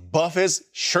biggest, buffest,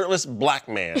 shirtless black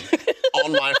man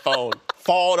on my phone.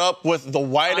 Followed up with the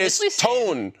whitest Honestly, same.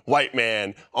 tone white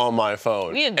man on my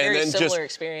phone. We had very and then similar just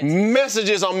experiences.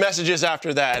 messages on messages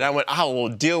after that. And I went, I will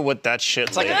deal with that shit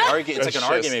It's like later. an It's just-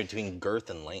 argument between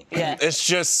girth and length. Yeah. It's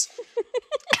just,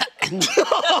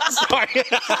 Sorry.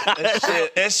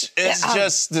 it's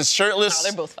just the shirtless. Oh,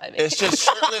 they're both 5'8". It's just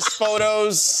shirtless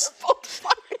photos.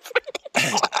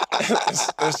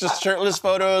 It's just shirtless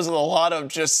photos and a lot of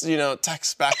just,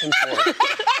 text back and forth.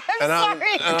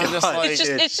 Sorry. I'm just like,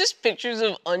 It's just pictures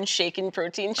of unshaken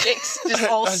protein shakes, just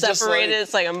all I was just separated. like-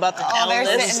 It's like I'm about to down they're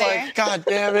this. sitting there. like, God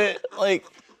damn it. Like,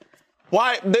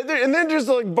 why? And then just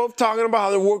like both talking about how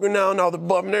they're working out and how they're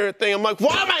buff and everything. I'm like,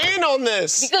 why am I in on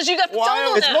this? Because you got the Why?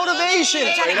 total It's now. motivation,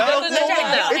 Yeah, Fredo. the total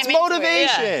now. It's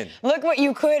motivation. Look what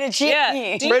you could achieve.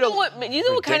 Yeah. Do you know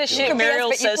what kind of shit Could be us, Mariel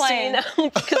but you says to me playing. now?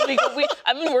 Because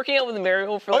I've been working out with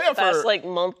Mariel for like the past like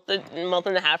month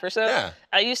and a half or so. Yeah.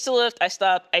 I used to lift, I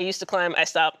stopped. I used to climb, I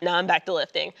stopped. Now I'm back to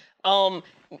lifting.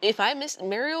 If I miss,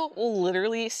 Mariel will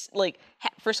literally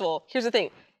first of all, here's the thing.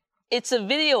 It's a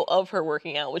video of her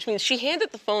working out, which means she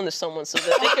handed the phone to someone so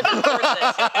that they could record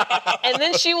this. And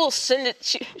then she will send it.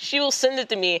 She will send it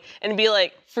to me and be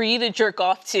like, "For you to jerk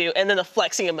off to," and then a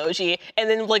flexing emoji, and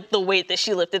then like the weight that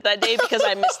she lifted that day because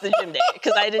I missed the gym day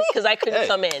because I couldn't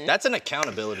come in. That's an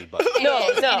accountability button. No.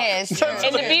 It is.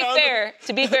 And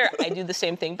to be fair, I do the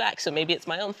same thing back. So maybe it's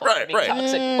my own fault for Right, being right.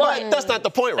 toxic. But that's not the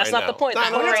point right That's now. not the point. The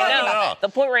No, point we're not right talking now. about The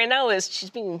point right now is she's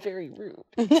being very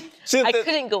rude. See, I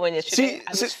couldn't go in yesterday.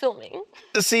 I was see- filming.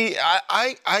 See,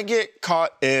 I get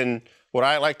caught in what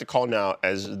I like to call now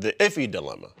as the iffy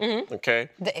dilemma. Okay?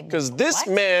 Because this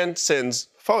what? man sends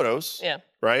photos, Yeah.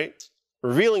 right?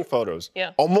 Revealing photos.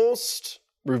 Yeah. Almost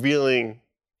revealing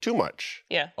too much.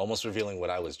 Yeah. Almost revealing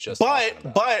what I was just talking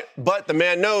about. But the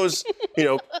man knows,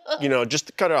 just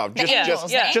to cut it off. Just,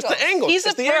 angles, just the angles. He's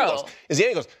just a the pro. angles. It's the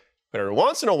angles. But every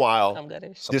once in a while, I'm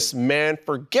good. this man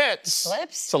forgets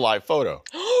Slips? it's a live photo.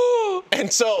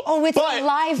 And so, Oh, it's a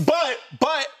live-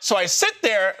 But so I sit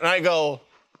there and I go,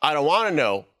 I don't want to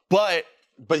know, but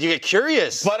But you get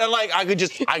curious. I could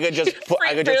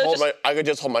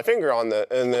just hold my finger on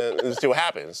and then see what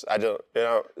happens. I don't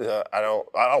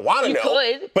want to You know.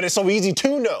 could. But it's so easy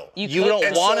to know. You could. don't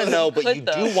And want to so- know, but could, you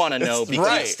though. do want to know because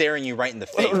right. it's staring you right in the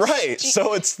face. Right.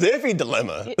 So it's the iffy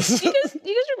dilemma. Do you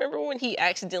guys remember when he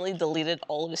accidentally deleted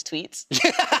all of his tweets?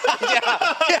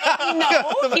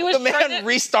 He was The man trying to-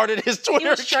 restarted his Twitter He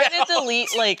was trying account. to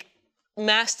delete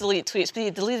mass delete tweets, but he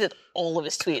deleted all of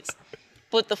his tweets.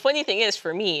 But the funny thing is,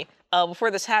 for me,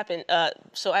 before this happened,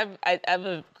 so I have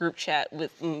a group chat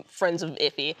with friends of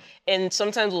Iffy, and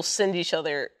sometimes we'll send each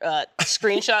other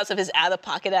screenshots of his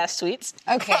out-of-pocket ass tweets.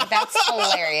 Okay, that's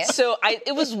hilarious. So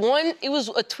it was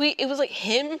a tweet. It was like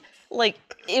him,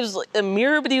 it was like a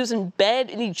mirror, but he was in bed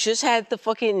and he just had the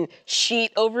fucking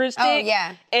sheet over his dick. Oh,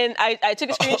 yeah. And I took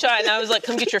a screenshot and I was like,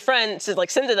 "Come get your friend," to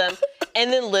send to them.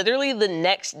 And then literally the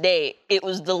next day, it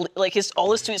was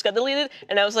all his tweets got deleted,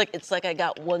 and I was like, "It's like I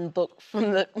got one book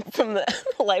from the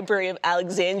Library of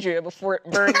Alexandria before it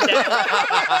burned down."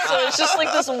 So it's just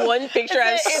like this one picture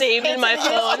I've saved in my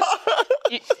phone.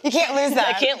 You can't lose that.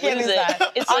 I can't You lose it.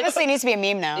 that. It's like- Honestly, it needs to be a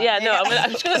meme now. Yeah, no,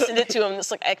 I'm just gonna send it to him.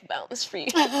 It's like I found this for you,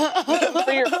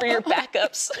 for your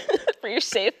backups, for your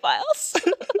save files.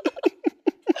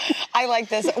 I like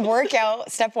this.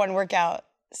 Workout. Step 1, workout.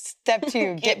 Step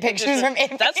 2, get pictures from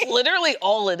Iffy. That's literally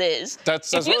all it is.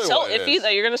 That's if you really tell what it Iffy is.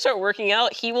 that you're gonna start working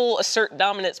out, he will assert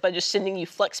dominance by just sending you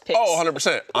flex pics. Oh,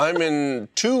 100%. I'm in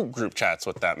 2 group chats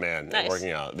with that man Nice.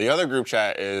 working out. The other group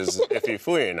chat is Iffy,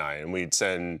 Fuya, and I,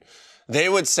 and they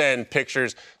would send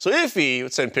pictures. So Iffy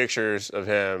would send pictures of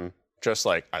him just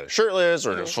like either shirtless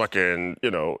or just fucking,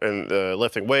 and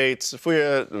lifting weights.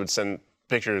 Fuya would send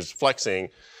pictures flexing.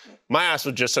 My ass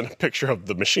would just send a picture of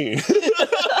the machine.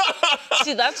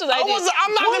 See, that's what I do.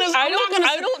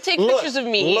 I don't take Look, pictures of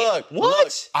me.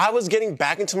 Look, I was getting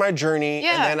back into my journey,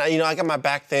 Yeah. and then I got my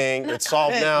back thing. It's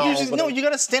solved now. You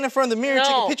gotta stand in front of the mirror and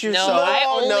take a picture of no,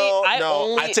 yourself.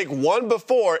 I take one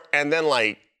before, and then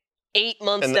like 8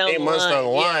 months and down then 8 months down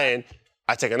the yeah. line,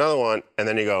 I take another one, and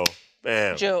then you go,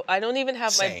 bam. Joe, I don't even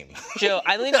have Same.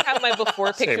 I don't even have my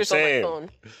before pictures Same. on my phone.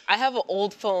 I have an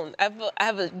old phone. I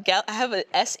have a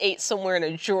S8 somewhere in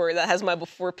a drawer that has my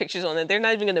before pictures on it. They're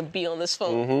not even gonna be on this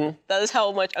phone. Mm-hmm. That is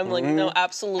how much I'm like, no,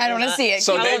 absolutely. I don't wanna not. see it.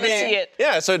 So I don't want to maybe- see it.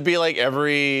 Yeah, so it'd be like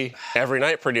every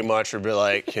night pretty much would be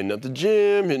like hitting up the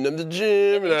gym, and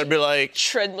I'd be like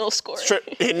Treadmill score.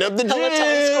 hitting up the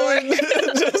Peloton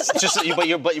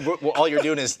gym. But all you're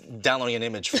doing is downloading an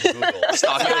image from Google.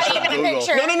 Stock image from even a Google.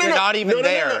 picture. No, You're not even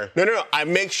there. No. I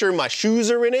make sure my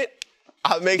shoes are in it.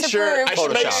 I make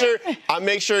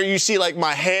sure you see like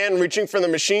my hand reaching for the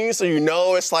machine, so you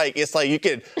know it's like you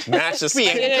could match the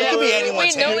skin. It could be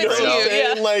anyone's We know hand, it's you know? you,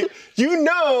 yeah.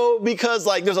 Like because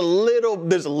like there's a little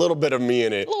bit of me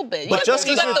in it. A little bit. But just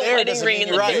you because got you're the there wedding doesn't ring mean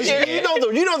in the you're picture. using it. You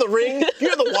know the ring, you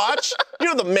know the watch, you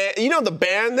know the man, you know the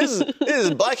band. This is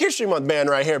Black History Month band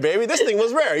right here, baby. This thing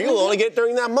was rare. You'll only get it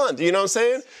during that month. You know what I'm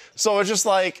saying? So it's just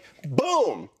like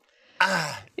boom,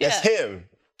 that's Yeah. him.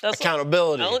 That's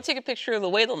Accountability. I only take a picture of the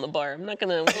weight on the bar. I'm not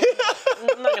gonna.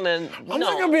 I'm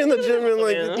not gonna be in the gym and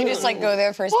like. Yeah. You just like go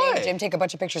there first day in the Why? gym, take a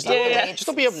bunch of pictures. Yeah, of the yeah. weights, Just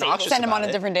don't be obnoxious. Send them on about to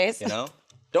it, different days. You know?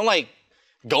 Don't like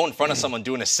go in front of someone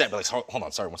doing a set, but like, hold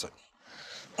on, sorry, one second.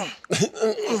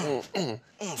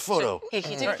 Photo. Hey,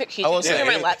 can you take a picture? I will Can you take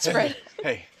a picture of say- my lat spread?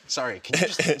 Hey, sorry, can you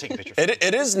just take a picture?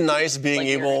 It is nice being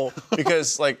able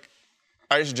because like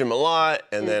I used to gym a lot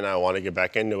and then I want to get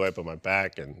back into it, but my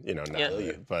back and not Yeah.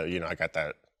 really. But I got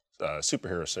that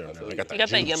superhero serum. I got that You got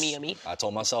that juice. yummy, yummy. I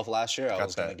told myself last year I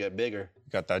was gonna that. get bigger,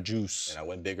 Got that juice. and I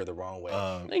went bigger the wrong way.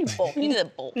 No, you bulk. You did a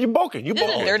bulk. You bulking. You You did a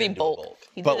bulking. dirty didn't do a bulk. bulk.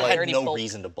 You But, did a like, dirty no bulk.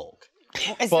 reason to bulk. Is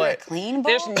there a But- clean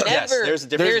There's bowl? never, Yes, there's a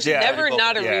difference. there's never Dirty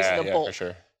not a bulk. reason to yeah, bulk. for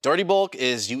sure. Dirty bulk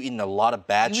is you eating a lot of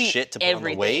bad You eat shit to put on the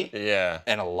everything. weight, Yeah.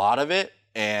 and a lot of it,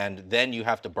 and then you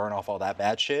have to burn off all that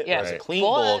bad shit. Yeah. Whereas a Right. clean But-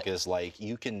 bulk is like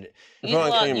you can. You eat a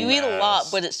Probably lot. clean You eat a lot,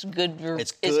 mass. but it's good.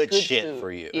 It's good shit food.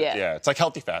 for you. Yeah. Yeah, it's like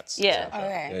healthy fats. Yeah.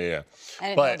 Okay. Yeah. I didn't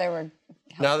know But- there were.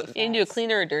 Now You can do a clean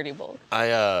or a dirty bulk.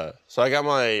 so I got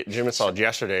my gym installed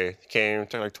yesterday. Came,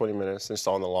 took like 20 minutes,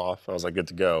 installed in the loft. I was like good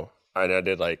to go. And I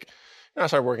did like, I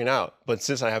started working out. But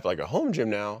since I have like a home gym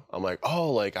now, I'm like,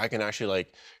 oh, like I can actually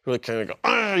like really kind of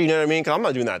go, you know what I mean? Because I'm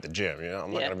not doing that at the gym.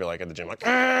 I'm not Yeah. gonna be like at the gym like,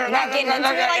 You're not getting into it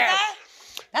like that?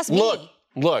 That's me.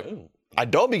 look. I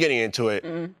don't be getting into it,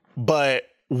 but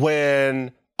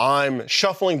when I'm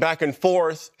shuffling back and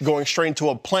forth, going straight into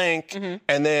a plank,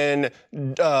 and then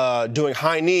doing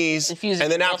high knees, Infusing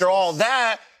and then your after all muscles.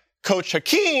 that, Coach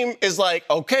Hakeem is like,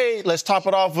 okay, let's top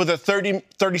it off with a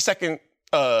 30-second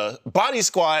body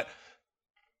squat.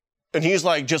 And he's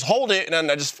like, just hold it, and then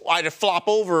I just flop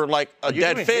over like a you're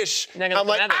dead doing fish. You're not gonna I'm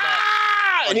like, come out of that.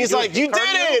 ah! And he's doing like, you hip did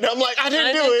cardio? it. I'm like, I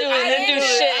didn't do didn't it. do it. I didn't do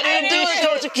shit. I didn't do it,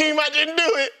 Coach Hakeem. I didn't do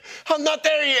it. I'm not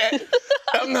there yet.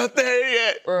 I'm not there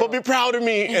yet. But be proud of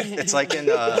me. It's like in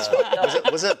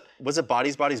was it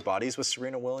Bodies, Bodies, Bodies with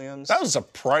Serena Williams? That was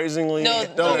surprisingly. No,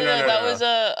 that was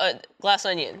a Glass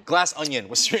Onion. Glass Onion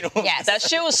with Serena Williams. Yes. That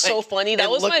shit was so funny. That It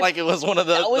was looked like it was one of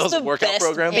that was those the workout best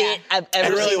programs. bit I've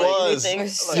ever It really seen. on was.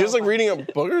 anything. He was like reading a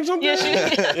book or something.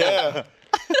 Yeah, yeah.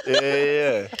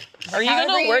 Yeah. Are you However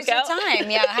gonna you work use your out? time.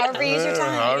 Yeah, however you use your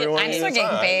time. However you wanna I'm use still your getting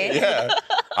time. paid. Yeah.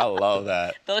 I love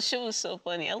that. That shit was so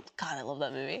funny. God, I love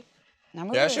that movie.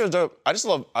 Yeah, she was dope.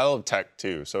 I love tech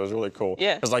too, so it was really cool.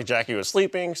 Yeah. Because like Jackie was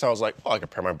sleeping, so I was like, oh, I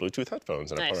could pair my Bluetooth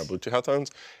headphones, and I Nice. put my Bluetooth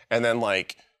headphones, and then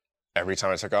like every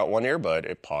time I took out one earbud,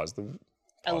 it paused the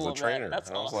love that. trainer. That's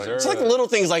And I was awesome. like, it's like little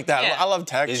things like that. Yeah. I love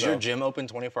tech. Is so. your gym open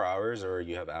 24 hours or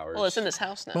you have hours? Well, it's in this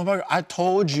house now. Motherfucker, I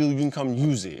told you you can come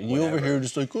use it, and you over here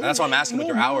just like. And that's why I'm asking what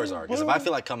your hours are. Because if I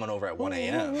feel like coming over at 1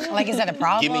 a.m., Like, is that a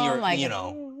problem? give me your, like,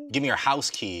 give me your house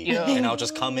key, and I'll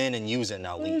just come in and use it, and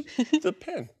I'll leave. the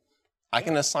pin. I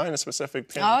can assign a specific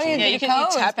pin. Oh, to yeah, you. Yeah, you the can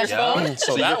codes, tap your the phone. codes.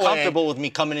 So that you're way- comfortable with me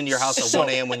coming into your house at 1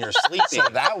 a.m. when you're sleeping. So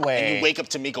that way, And you wake up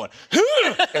to me going,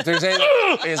 if there's any,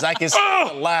 is I can see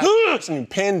the last person who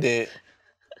pinned it.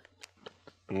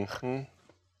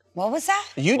 What was that?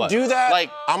 You do that, like,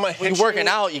 I'm a when hit you're working you.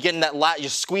 out, you're getting that you're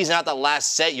squeezing out that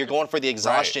last set, you're going for the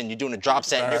exhaustion, you're doing a drop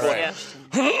set, and you're going,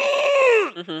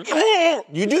 Yeah.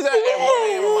 You do that at 1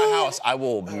 a.m. in my house, I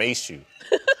will mace you.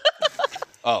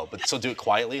 oh, but so do it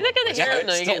quietly. You're not gonna hear it.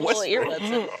 No, you're getting little earbuds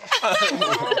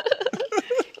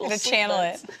in. To channel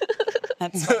it.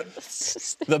 That's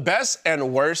funny. The best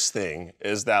and worst thing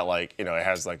is that like, it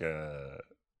has like a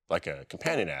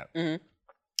companion app. Mm-hmm.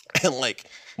 And like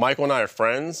Michael and I are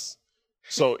friends,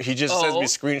 So he just sends me Oh.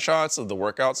 screenshots of the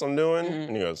workouts I'm doing,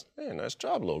 and he goes, "Hey, nice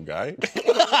job, little guy."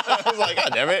 I was like,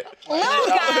 "God damn it!" Little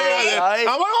guy.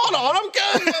 I'm like, "Hold on, I'm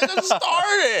good. I just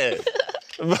started."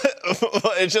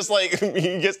 But it's just like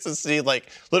he gets to see like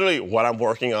literally what I'm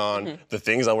working on, the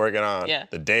things I'm working on, Yeah.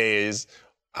 the days,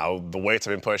 the weights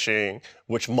I've been pushing,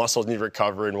 which muscles need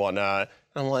recovery and whatnot.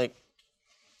 And I'm like,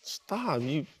 stop,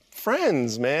 you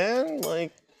friends, man.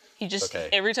 Like, He just Okay.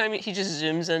 every time he just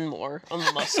zooms in more on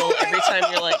the muscle. Every time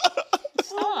you're like,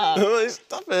 stop.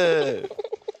 stop it.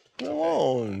 Leave me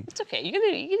alone. It's okay. You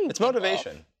can. It's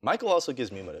motivation. Michael also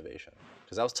gives me motivation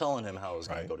because I was telling him how I was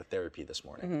going to go to therapy this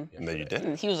morning. And then you did.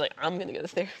 And he was like, I'm gonna go to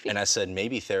therapy. And I said,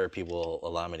 maybe therapy will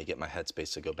allow me to get my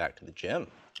headspace to go back to the gym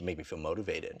and make me feel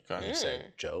motivated. And he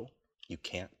said, Joe, you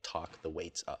can't talk the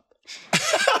weights up.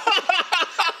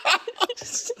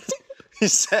 He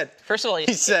said, First of all,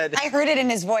 he said, I heard it in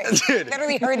his voice. Dude.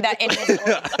 Literally heard that in his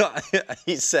voice.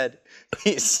 he said,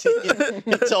 he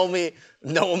told me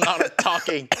no amount of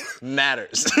talking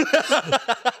matters.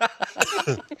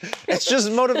 It's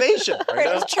just motivation, I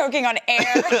Fredo. was choking on air.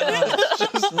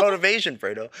 It's just motivation,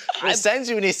 Fredo. When he sends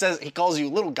you and he calls you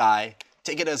little guy,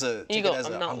 take it as a, You go, "I'm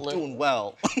not I'm little." doing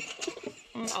well.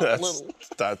 I'm a little.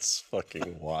 That's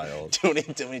fucking wild. when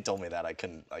he told me that, I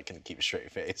couldn't keep a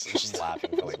straight face. I was just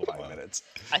laughing for like 5 minutes.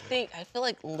 I feel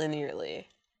like linearly,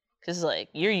 because like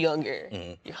you're younger,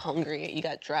 you're hungry, you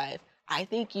got drive. I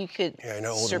think you could Yeah, I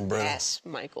know, older brother. surpass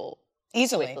Michael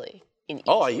Easily. quickly. And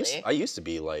Oh, easily. I used to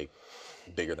be like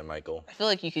bigger than Michael. I feel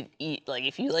like you could eat like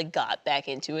if you like got back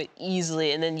into it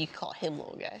easily, and then you call him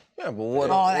little guy. Yeah, but what,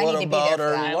 I what need to be there about for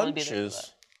our that. I wanna be there for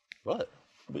lunches? What?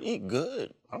 We eat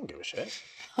good. I don't give a shit.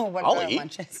 What I'll are eat.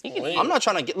 lunches? You can Wait. eat. I'm not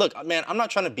trying to get. Look, man, I'm not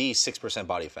trying to be 6%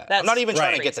 body fat. I'm That's not even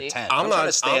trying to get to crazy. 10. I'm trying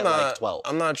to stay at like 12.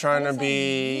 I'm not trying to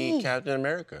be Captain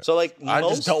America. So like I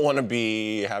most, just don't want to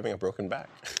be having a broken back.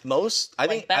 I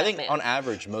think Batman. on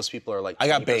average most people are like. I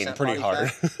got 20% Bane pretty body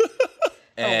hard. fat.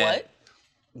 Or And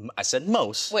what? I said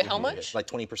most. Wait, how much? Like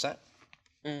 20%.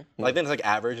 I think it's like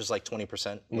average is like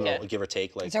 20%, Yeah. give or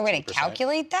take. Like Is there a way to 10%.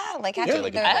 calculate that? Like, how Yeah, do you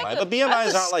like go? a Like, BMI. But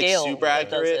BMIs aren't like super that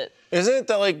does accurate. it. Isn't it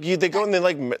that like they go and they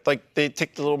like they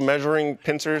take the little measuring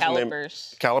pincers Calipers.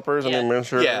 and calipers and Yeah. they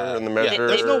measure Yeah, and the yeah. measure.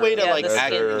 There's no way to Yeah, like the skin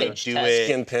actually pinch do test. it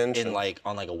Skin pinch in and- like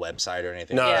on like a website or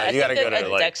anything. No, Yeah, I you gotta think go a to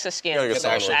like DEXA scan you gotta go is to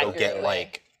most actually go accurate get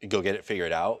way. go get it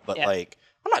figured out. But Yeah. like,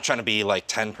 I'm not trying to be like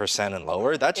 10% and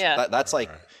lower. That's Yeah. that's like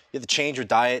you have to change your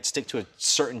diet, stick to a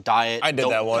certain diet. I did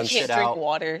don't that once. cut You shit can't drink out.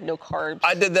 water, no carbs.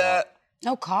 I did that.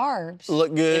 no carbs.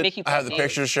 Look good. make you I have the puffy.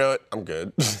 pictures show it. I'm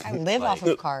good. I live off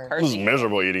of carbs. This is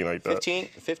miserable eating like that.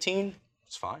 15,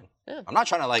 it's fine. I'm not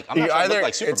trying to like. I'm not You trying to either look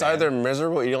like Superman. it's either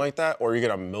miserable eating like that or you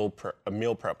get a meal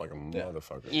prep like a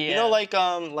motherfucker. Yeah. You know,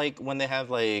 like when they have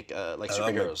like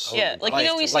superheroes. Yeah, like you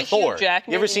know we see like Hugh Thor.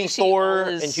 Jackman. You ever and seen see all Thor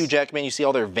his- and Hugh Jackman? You see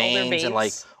all their veins, and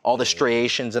like veins. all the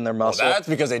striations in their muscle. That's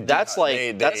because that's like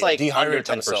dehydrate under 10%.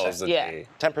 themselves. the Yeah. day.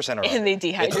 10% or And they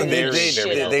dehydrate They, the shit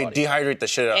out of they it. dehydrate the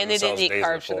shit out And of they themselves didn't eat days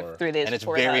carbs for before. the 3 days and it's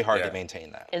before very that. hard Yeah. to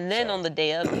maintain that. And then on the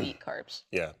day of, you eat carbs.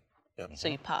 Yeah. Yeah. So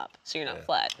you pop, so you're not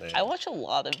flat. I watch a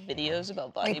lot of videos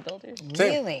about bodybuilders.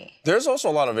 Really? There's also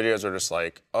a lot of videos where just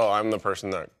like, oh, I'm the person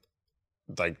that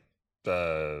like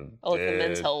Oh, like the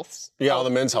men's did- health. Yeah, all the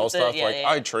men's health stuff. Yeah, like yeah.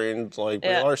 I trained like Brie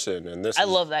Yeah. Larson, and this. I is-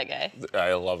 love that guy.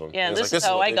 I love him. Yeah, and It's this like, is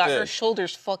how what I they got did. her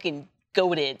shoulders fucking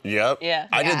goated. Yep. Yeah.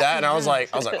 I did Yeah. that, and I was like,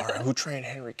 all right, who trained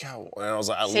Henry Cavill? And I was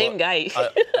like, Same guy.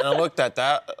 And I looked at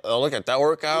that. I looked at that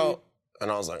workout,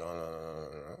 and I was like, oh no.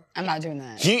 I'm not doing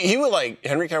that. He would like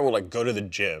Henry Cavill would like go to the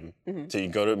gym to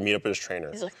go to meet up with his trainer,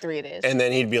 He's like 3 days. and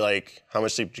then he'd be like, how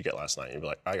much sleep did you get last night? He'd be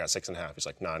like, I got 6.5. He's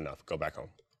like, not enough. Go back home.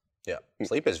 Yeah,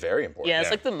 sleep is very important. yeah, it's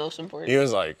yeah. like the most important. He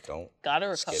was like, Don't Gotta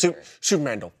recover.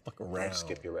 Superman, don't fuck around.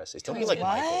 skip your rest days. Don't be like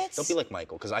Michael. What? Don't be like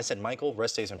Michael. Because I said, Michael,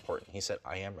 rest days important. He said,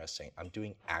 I am resting. I'm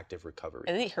doing active recovery.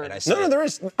 And then he hurt I himself. said, No, there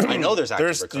is. I know there's active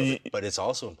There's recovery, the- but it's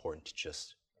also important to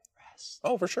just rest.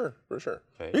 Oh, for sure.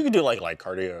 Okay. You could do like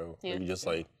cardio. Yeah. You just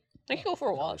like I can go for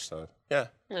a walk. stuff. Yeah.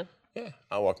 Yeah. Yeah.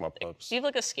 I walk my pups. Do you have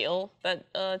like a scale that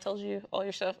tells you all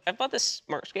your stuff? I bought this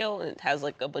smart scale and it has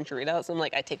like a bunch of readouts. And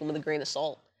like I take them with a grain of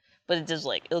salt, but it does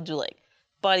like it'll do like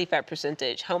body fat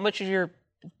percentage, how much of your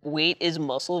weight is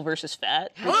muscle versus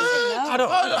fat. Which is, How do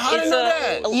you it's know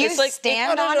a- that? You it's like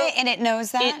stand on it and it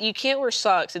knows that? you can't wear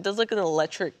socks. It does like an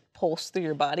electric pulse through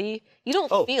your body, you don't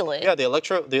feel it. Yeah, the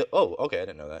electro. Okay, I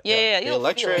didn't know that. Yeah, you The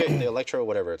don't feel it. the electro,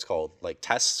 whatever it's called, like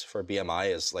tests for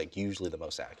BMI is like usually the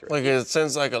most accurate. Like it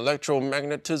sends like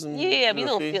electromagnetism. Yeah, but you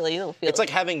don't feel it. You don't feel It's it. like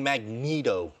having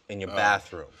Magneto in your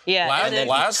bathroom. yeah, Last, and then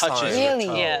last touches time, your Really?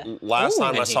 toe. yeah. last time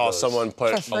I And he saw goes, someone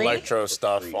put For free? electro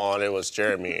stuff on, it was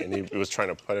Jeremy, and he was trying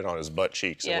to put it on his butt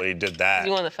cheeks. Yeah. And when he did that,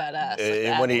 You want a fat ass.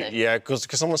 like when he that. because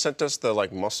someone sent us the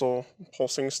like muscle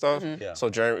pulsing stuff. Yeah. So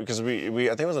Jeremy, because we I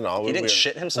think it was an album. He didn't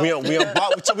shit himself?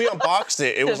 We unboxed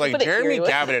it. It was like Put it Jeremy, here.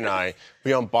 Gavin, and I.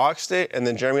 We unboxed it, and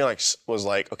then Jeremy was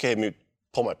like, okay, let me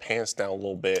pull my pants down a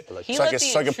little bit, He so I let could the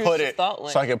so I could put intrusive it thought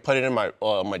win. so I could put it in my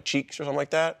cheeks or something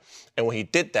like that. And when he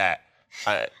did that,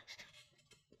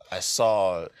 I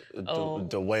saw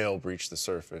the whale breach the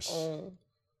surface.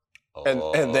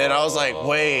 And then I was like,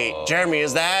 wait, Jeremy,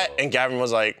 is that? And Gavin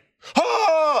was like,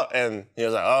 ah! And he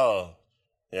was like, oh,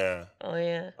 yeah. Oh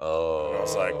yeah. And I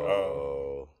was like,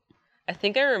 oh. I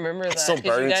think I remember that. still 'cause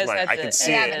you burns guys my- had I to can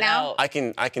see edit it. it Now? out. I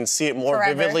can see it more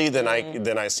Forever. vividly than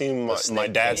I see my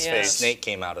dad's Yeah. face. Snake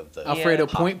came out of the. Alfredo,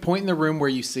 Yeah. point in the room where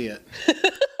you see it.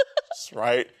 It's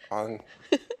right on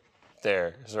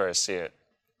there is where I see it.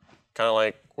 Kind of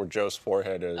like where Joe's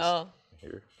forehead is. Oh.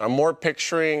 I'm more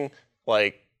picturing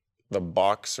like the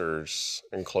boxers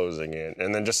enclosing it,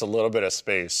 and then just a little bit of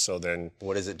space. So then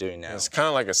What is it doing now? it's kind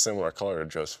of like a similar color to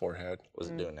Joe's forehead. What's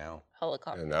it doing now?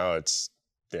 Helicopter. And now it's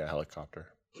helicopter.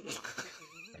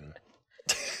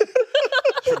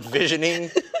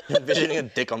 Envisioning a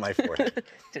dick on my forehead.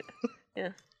 Yeah.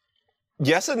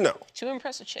 Yes and no. To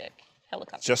impress a chick.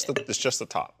 Helicopter. It's just the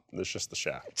top. It's just the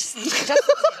shaft. Just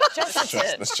the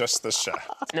tip. It's just the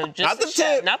shaft. No, just Not the the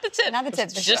shaft. tip. Not the tip. Not the tip,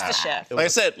 the Just the shaft. shaft. Like I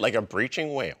said, like a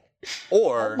breaching whale.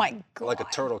 Or Oh my like a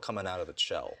God. turtle coming out of its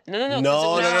shell. No. 'cause it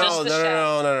No, was no, just no, the no,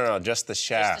 shaft. no, just the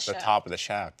shaft, the shaft. top of the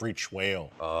shaft, breech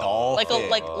whale, Like a dolphin.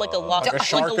 like a lock. Like a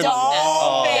shark like in a the lock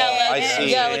mouth. fin. Yeah, I like,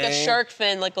 see. yeah, like a shark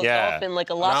fin, like a dolphin, like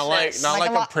a lock not like nest. not Like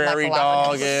like, a a prairie like a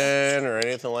Labrador. doggin or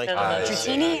anything like No, no, that. no.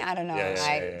 Dratini? I don't know.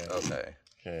 Yeah. Okay.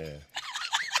 Yeah.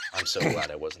 I'm so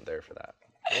glad I wasn't there for that.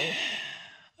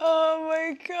 Oh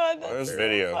my God, that's There's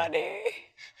video. funny.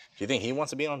 Do you think he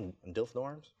wants to be on DILF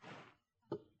Norms?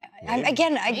 We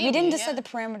didn't decide the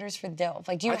parameters for DILF.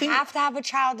 Like, do you have to have a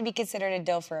child to be considered a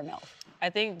DILF or a MILF? I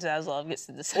think Zaslav gets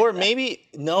to decide. Or that. maybe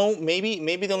the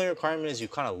only requirement is you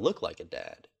kind of look like a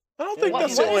dad. I don't think What-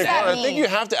 that's what the only does that part. I think mean? you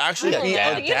have to actually I be don't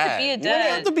a know. dad. You have to be a Why do you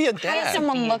dad. have to be a How does dad?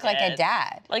 someone Be a look like a dad.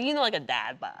 dad? Like like a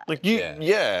dad bod. Like you, Yeah.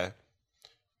 yeah.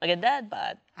 Like a dad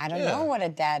bod. I don't Yeah. know what a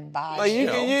dad bod Like you,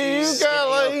 is. you got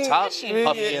like Top,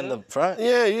 puffy in the front.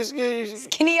 Yeah, you just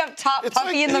Skinny up top,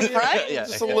 puffy in the front? Yeah.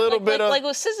 just a little bit of Like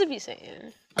what SZA be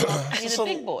saying. He's a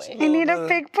big boy. You need a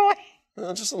big boy.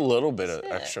 just a little bit of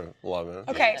extra loving.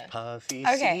 Okay. Puffy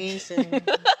Okay. season.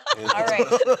 All right.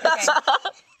 Okay.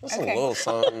 Just Okay. a little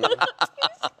something.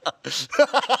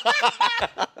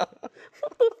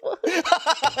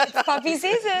 Puppy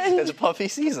season. It's a puffy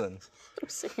season.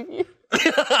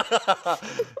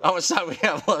 How much time we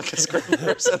have left? Because Great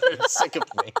Person are sick of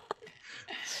me.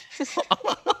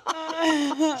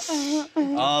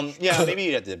 Yeah, maybe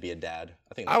you have to be a dad.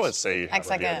 I think I would say you have Acts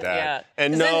to be like a a- dad. Yeah.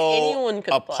 And 'Cause then anyone no,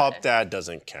 could a apply. pup dad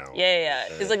doesn't count. Yeah.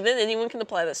 Because like then anyone can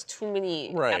apply. That's too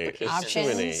many Right. applications. It's too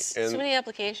many. Options. And Too many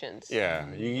applications.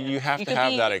 yeah, you have You to could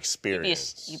have be- that You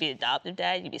experience. be adoptive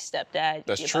dad. You be stepdad.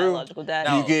 That's you be true. a biological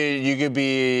dad. You could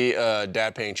be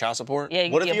dad paying child support. Yeah.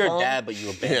 You What could if be you're a bum. dad but you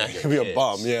Yeah, abandon you your could be a kids?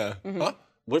 bum. Yeah. Mm-hmm. Huh?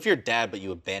 What if you're a dad but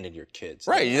you abandon your kids?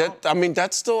 Right.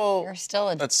 That's still You're still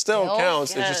a that still DILF?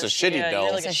 counts. Yeah, It's just a shitty yeah, delf.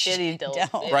 You're like a It's a shitty shitty dilf.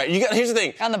 dilf. Yeah. Right. Here's the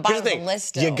thing. On the Here's bottom the of thing. the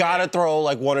list, You though. gotta throw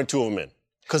like one or two of them in,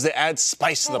 because they add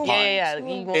spice to the pot. Yeah. You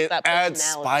want It that adds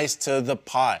personality. spice to the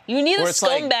pot. You need a where it's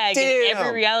like, scumbag in every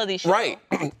damn. reality show. Right.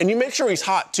 And you make sure he's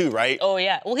hot too, right? Oh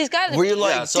yeah. Well, he's got to Where you're be.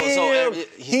 like, Yeah, so damn, he-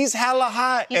 he's hella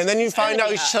hot. And then you he's find gonna out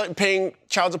be he's hot. paying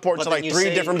child support But to then like you 3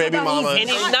 say- different baby How about he's mamas. and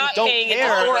he's Not not don't paying it to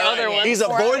care. 4 other ones. He's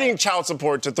avoiding child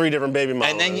support to 3 different baby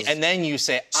mamas. And then you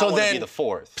say, So I want to then- be the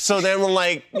fourth. So then when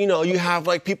like, you have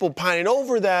like people pining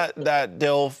over that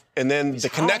DILF, and then the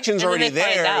connection's And then already they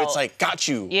find there. out. It's like, got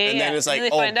you. Yeah, and then yeah. it's And like, then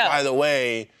they oh, find out. by the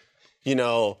way,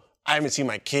 I haven't seen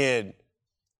my kid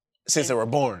since they were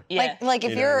born. Yeah. Like if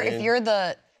You know you're what I mean? if you're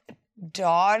the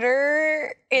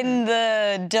daughter in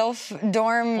the DILF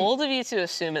dorm, Bold of you to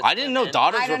assume it's. I didn't know women.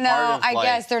 daughters I were don't know. part of I like,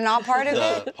 guess they're not part of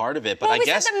the it. part of it, but Well, I we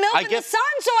guess said the MILF I and guess the son,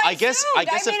 so I assumed.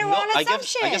 I made a wrong I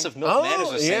guess assumption. if Milk Man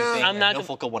is the same yeah. thing, I'm not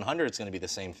Nofilka 100 is going to be the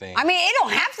same thing. I mean, it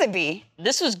don't have to be.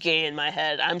 This was gay in my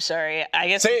head. I'm sorry. I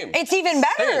guess. Same. It's even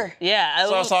better. Yeah.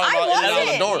 So I was talking I about love in and out of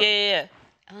the it. dorm. Yeah.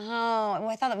 Oh,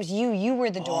 I thought that was you. You were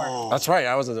the door. That's right.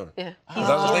 I was the door. Yeah. That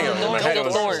was the thing. In my head, it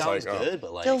was Dilf like, Sounds oh. good,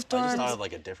 but like Dilf I just Dorms. thought of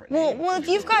like a different Well, name. well, if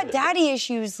you've got daddy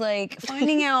issues, like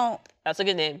finding out That's a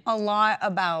good name. a lot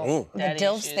about Ooh. the Daddy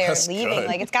dilfs issues. they're That's leaving, good.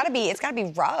 like it's gotta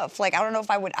be rough. Like I don't know if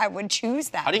I would choose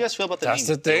that. How do you guys feel about the That's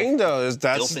name? the thing, though. Is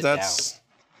Dilf it that's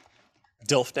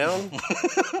Dilf down?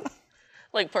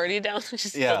 Like party down,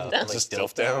 just Yeah, down. like Just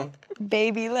Dilf Dilf down?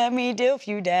 Baby, let me dilf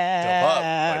you down. Dilf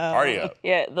up. Like party up.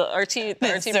 Yeah, the RT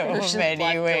There's so promotion many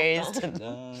Black Dilf ways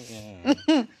down.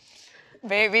 to.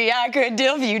 Baby, I could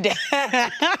dilf you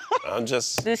down. I'm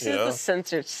just, This you is know. the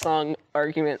censored song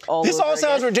argument all This over all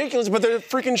sounds again. ridiculous, but there's a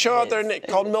freaking show out there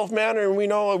called MILF Manor,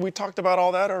 and we talked about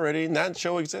all that already, and that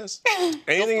show exists.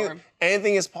 Farm.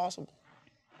 Anything is possible.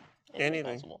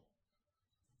 Anything. Possible.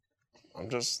 I'm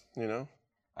just, you know.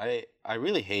 I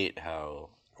really hate how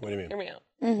What do you Hear mean? me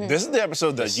out. This is the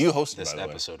episode that you hosted, this by the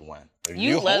way. episode went.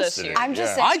 You let us hosted here. it, I'm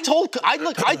just yeah.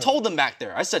 saying. I told them back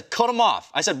there. I said cut them off.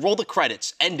 I said roll the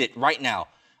credits. End it right now.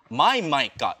 My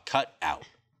mic got cut out.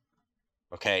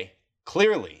 Okay?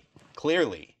 Clearly,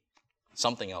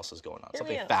 something else is going on.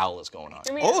 Something out. foul is going on.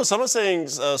 Hear me Oh, out. someone's saying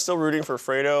still rooting for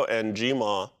Fredo and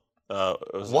G-Ma.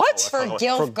 What? For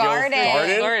Gilf Garden.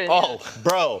 Garden. Oh,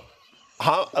 Bro,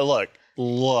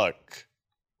 look.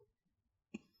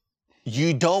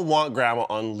 You don't want Grandma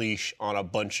on leash on a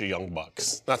bunch of young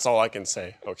bucks. That's all I can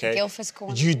say, okay? Gilf is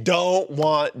cool. You don't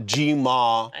want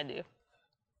G-Ma. I do.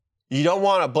 You don't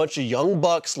want a bunch of young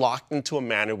bucks locked into a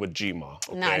manor with G-Ma.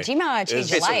 Okay? Nah, G-Ma changed It's-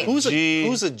 your okay, so life.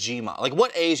 who's a G-Ma? Like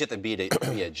what age you have to be a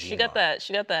G-Ma? She got that.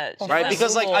 She got that. Right,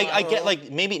 because like I get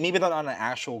like maybe they're not an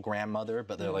actual grandmother,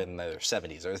 but they're like in their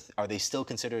 70s. Are they still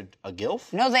considered a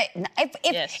gilf? No, if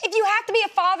Yes. if you have to be a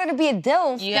father to be a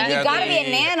dilf, You then have you to gotta be a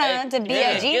be- nana to be yeah,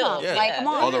 a G-Ma. yeah. Like, come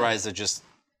on. Otherwise, they're just.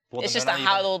 Well, It's then just they're a not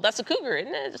even- hollow. That's a cougar,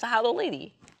 isn't it? Just a hollow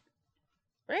lady,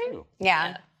 right?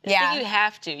 Yeah. I think you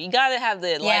have to. You gotta have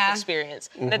the life Yeah. experience.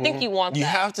 And I think you want You that.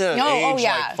 have to No, age oh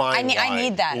yeah. like fine I wine.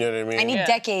 need that. You know what I mean? I need Yeah.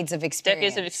 decades of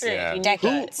experience. Decades of experience. Yeah. You need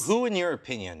Decades. Who, in your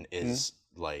opinion, is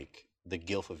like the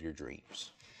gilf of your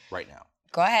dreams right now?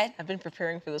 Go ahead. I've been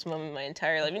preparing for this moment my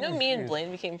entire life. You know, me and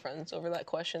Blaine became friends over that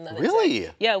question. That Really?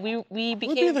 exact- Yeah, we be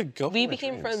became the girlfriend we of became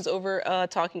dreams? friends over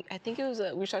talking. I think it was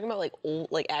we were talking about like old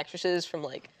actresses from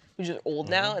like who's just old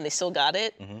now and they still got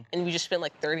it. And we just spent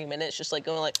like 30 minutes just like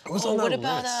going like, was oh, on what that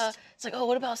about list? it's like, oh,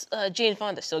 what about Jane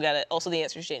Fonda? Still got it. Also, the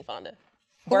answer is Jane Fonda.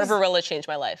 Barbarella changed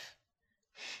my life.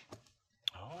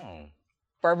 Oh.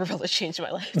 Barbarella changed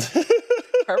my life.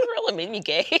 Barbarella made me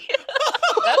gay.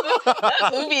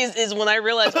 that movie is when I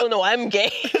realized, oh no, I'm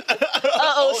gay.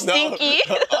 Uh-oh, stinky.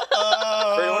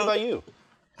 Fredo, what about you?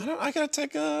 I gotta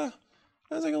take a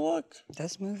look.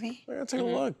 This movie? I gotta take a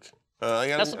look. I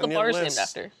gotta, That's what the I need a bar's named list.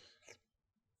 after.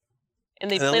 And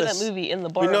they And a play that list. movie in the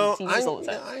bar You know, on the TVs all the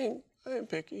time. I ain't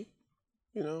picky.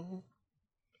 You know.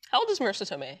 How old is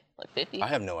Marissa Tomei? Like 50? I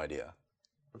have no idea.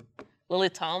 Lily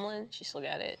Tomlin, she still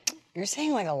got it. You're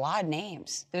saying like a lot of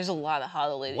names. There's a lot of hot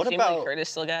old ladies. What Jamie Lee about- Curtis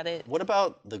still got it. What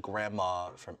about the grandma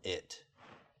from It?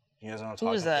 You guys know what I'm talking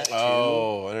Who was about? that? Oh, I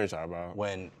know what you're talking about.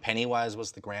 When Pennywise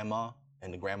was the grandma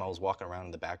and the grandma was walking around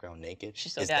in the background naked. She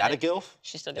still Is got that it. a gilf?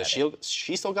 She still Does got it.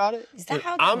 she still got it? Is that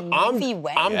how the movie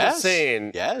went? I'm Yes. just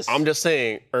saying. Yes. I'm just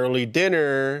saying. Early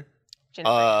dinner. Jennifer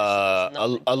Aniston,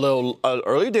 nothing. A little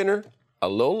early dinner, a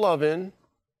little loving,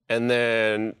 and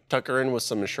then tuck her in with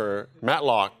some sure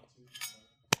Matlock.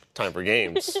 Time for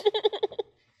games.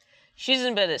 She's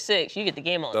in bed at 6. You get the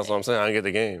game on. That's what I'm saying. I get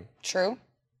the game. True.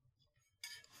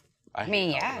 I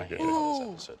mean, hate how- yeah. I hate how this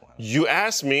episode went. You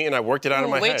asked me, and I worked it out in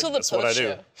my Wait head. till the That's what I post do.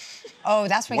 show. Oh,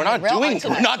 that's when We're you not get real doing. onto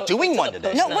We're it. not doing one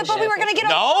today. No, but we were gonna get a.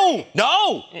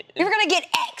 No. We were gonna get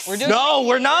X. We're doing, No,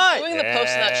 we're not. doing the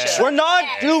post nut show. We're not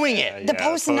doing it. the Yeah,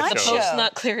 post nut post show. Post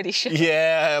nut clarity show.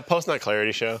 Yeah, post nut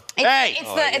clarity show. Hey.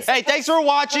 It's Hey, thanks for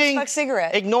watching. Fuck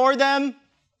cigarette. Ignore them.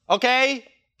 Okay.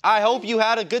 I hope you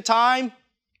had a good time.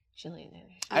 She laid there.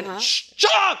 And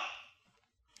shut up.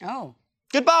 Oh,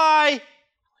 Goodbye.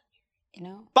 you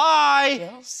know, Bye.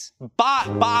 Bills. Bye.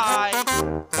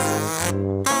 Bye.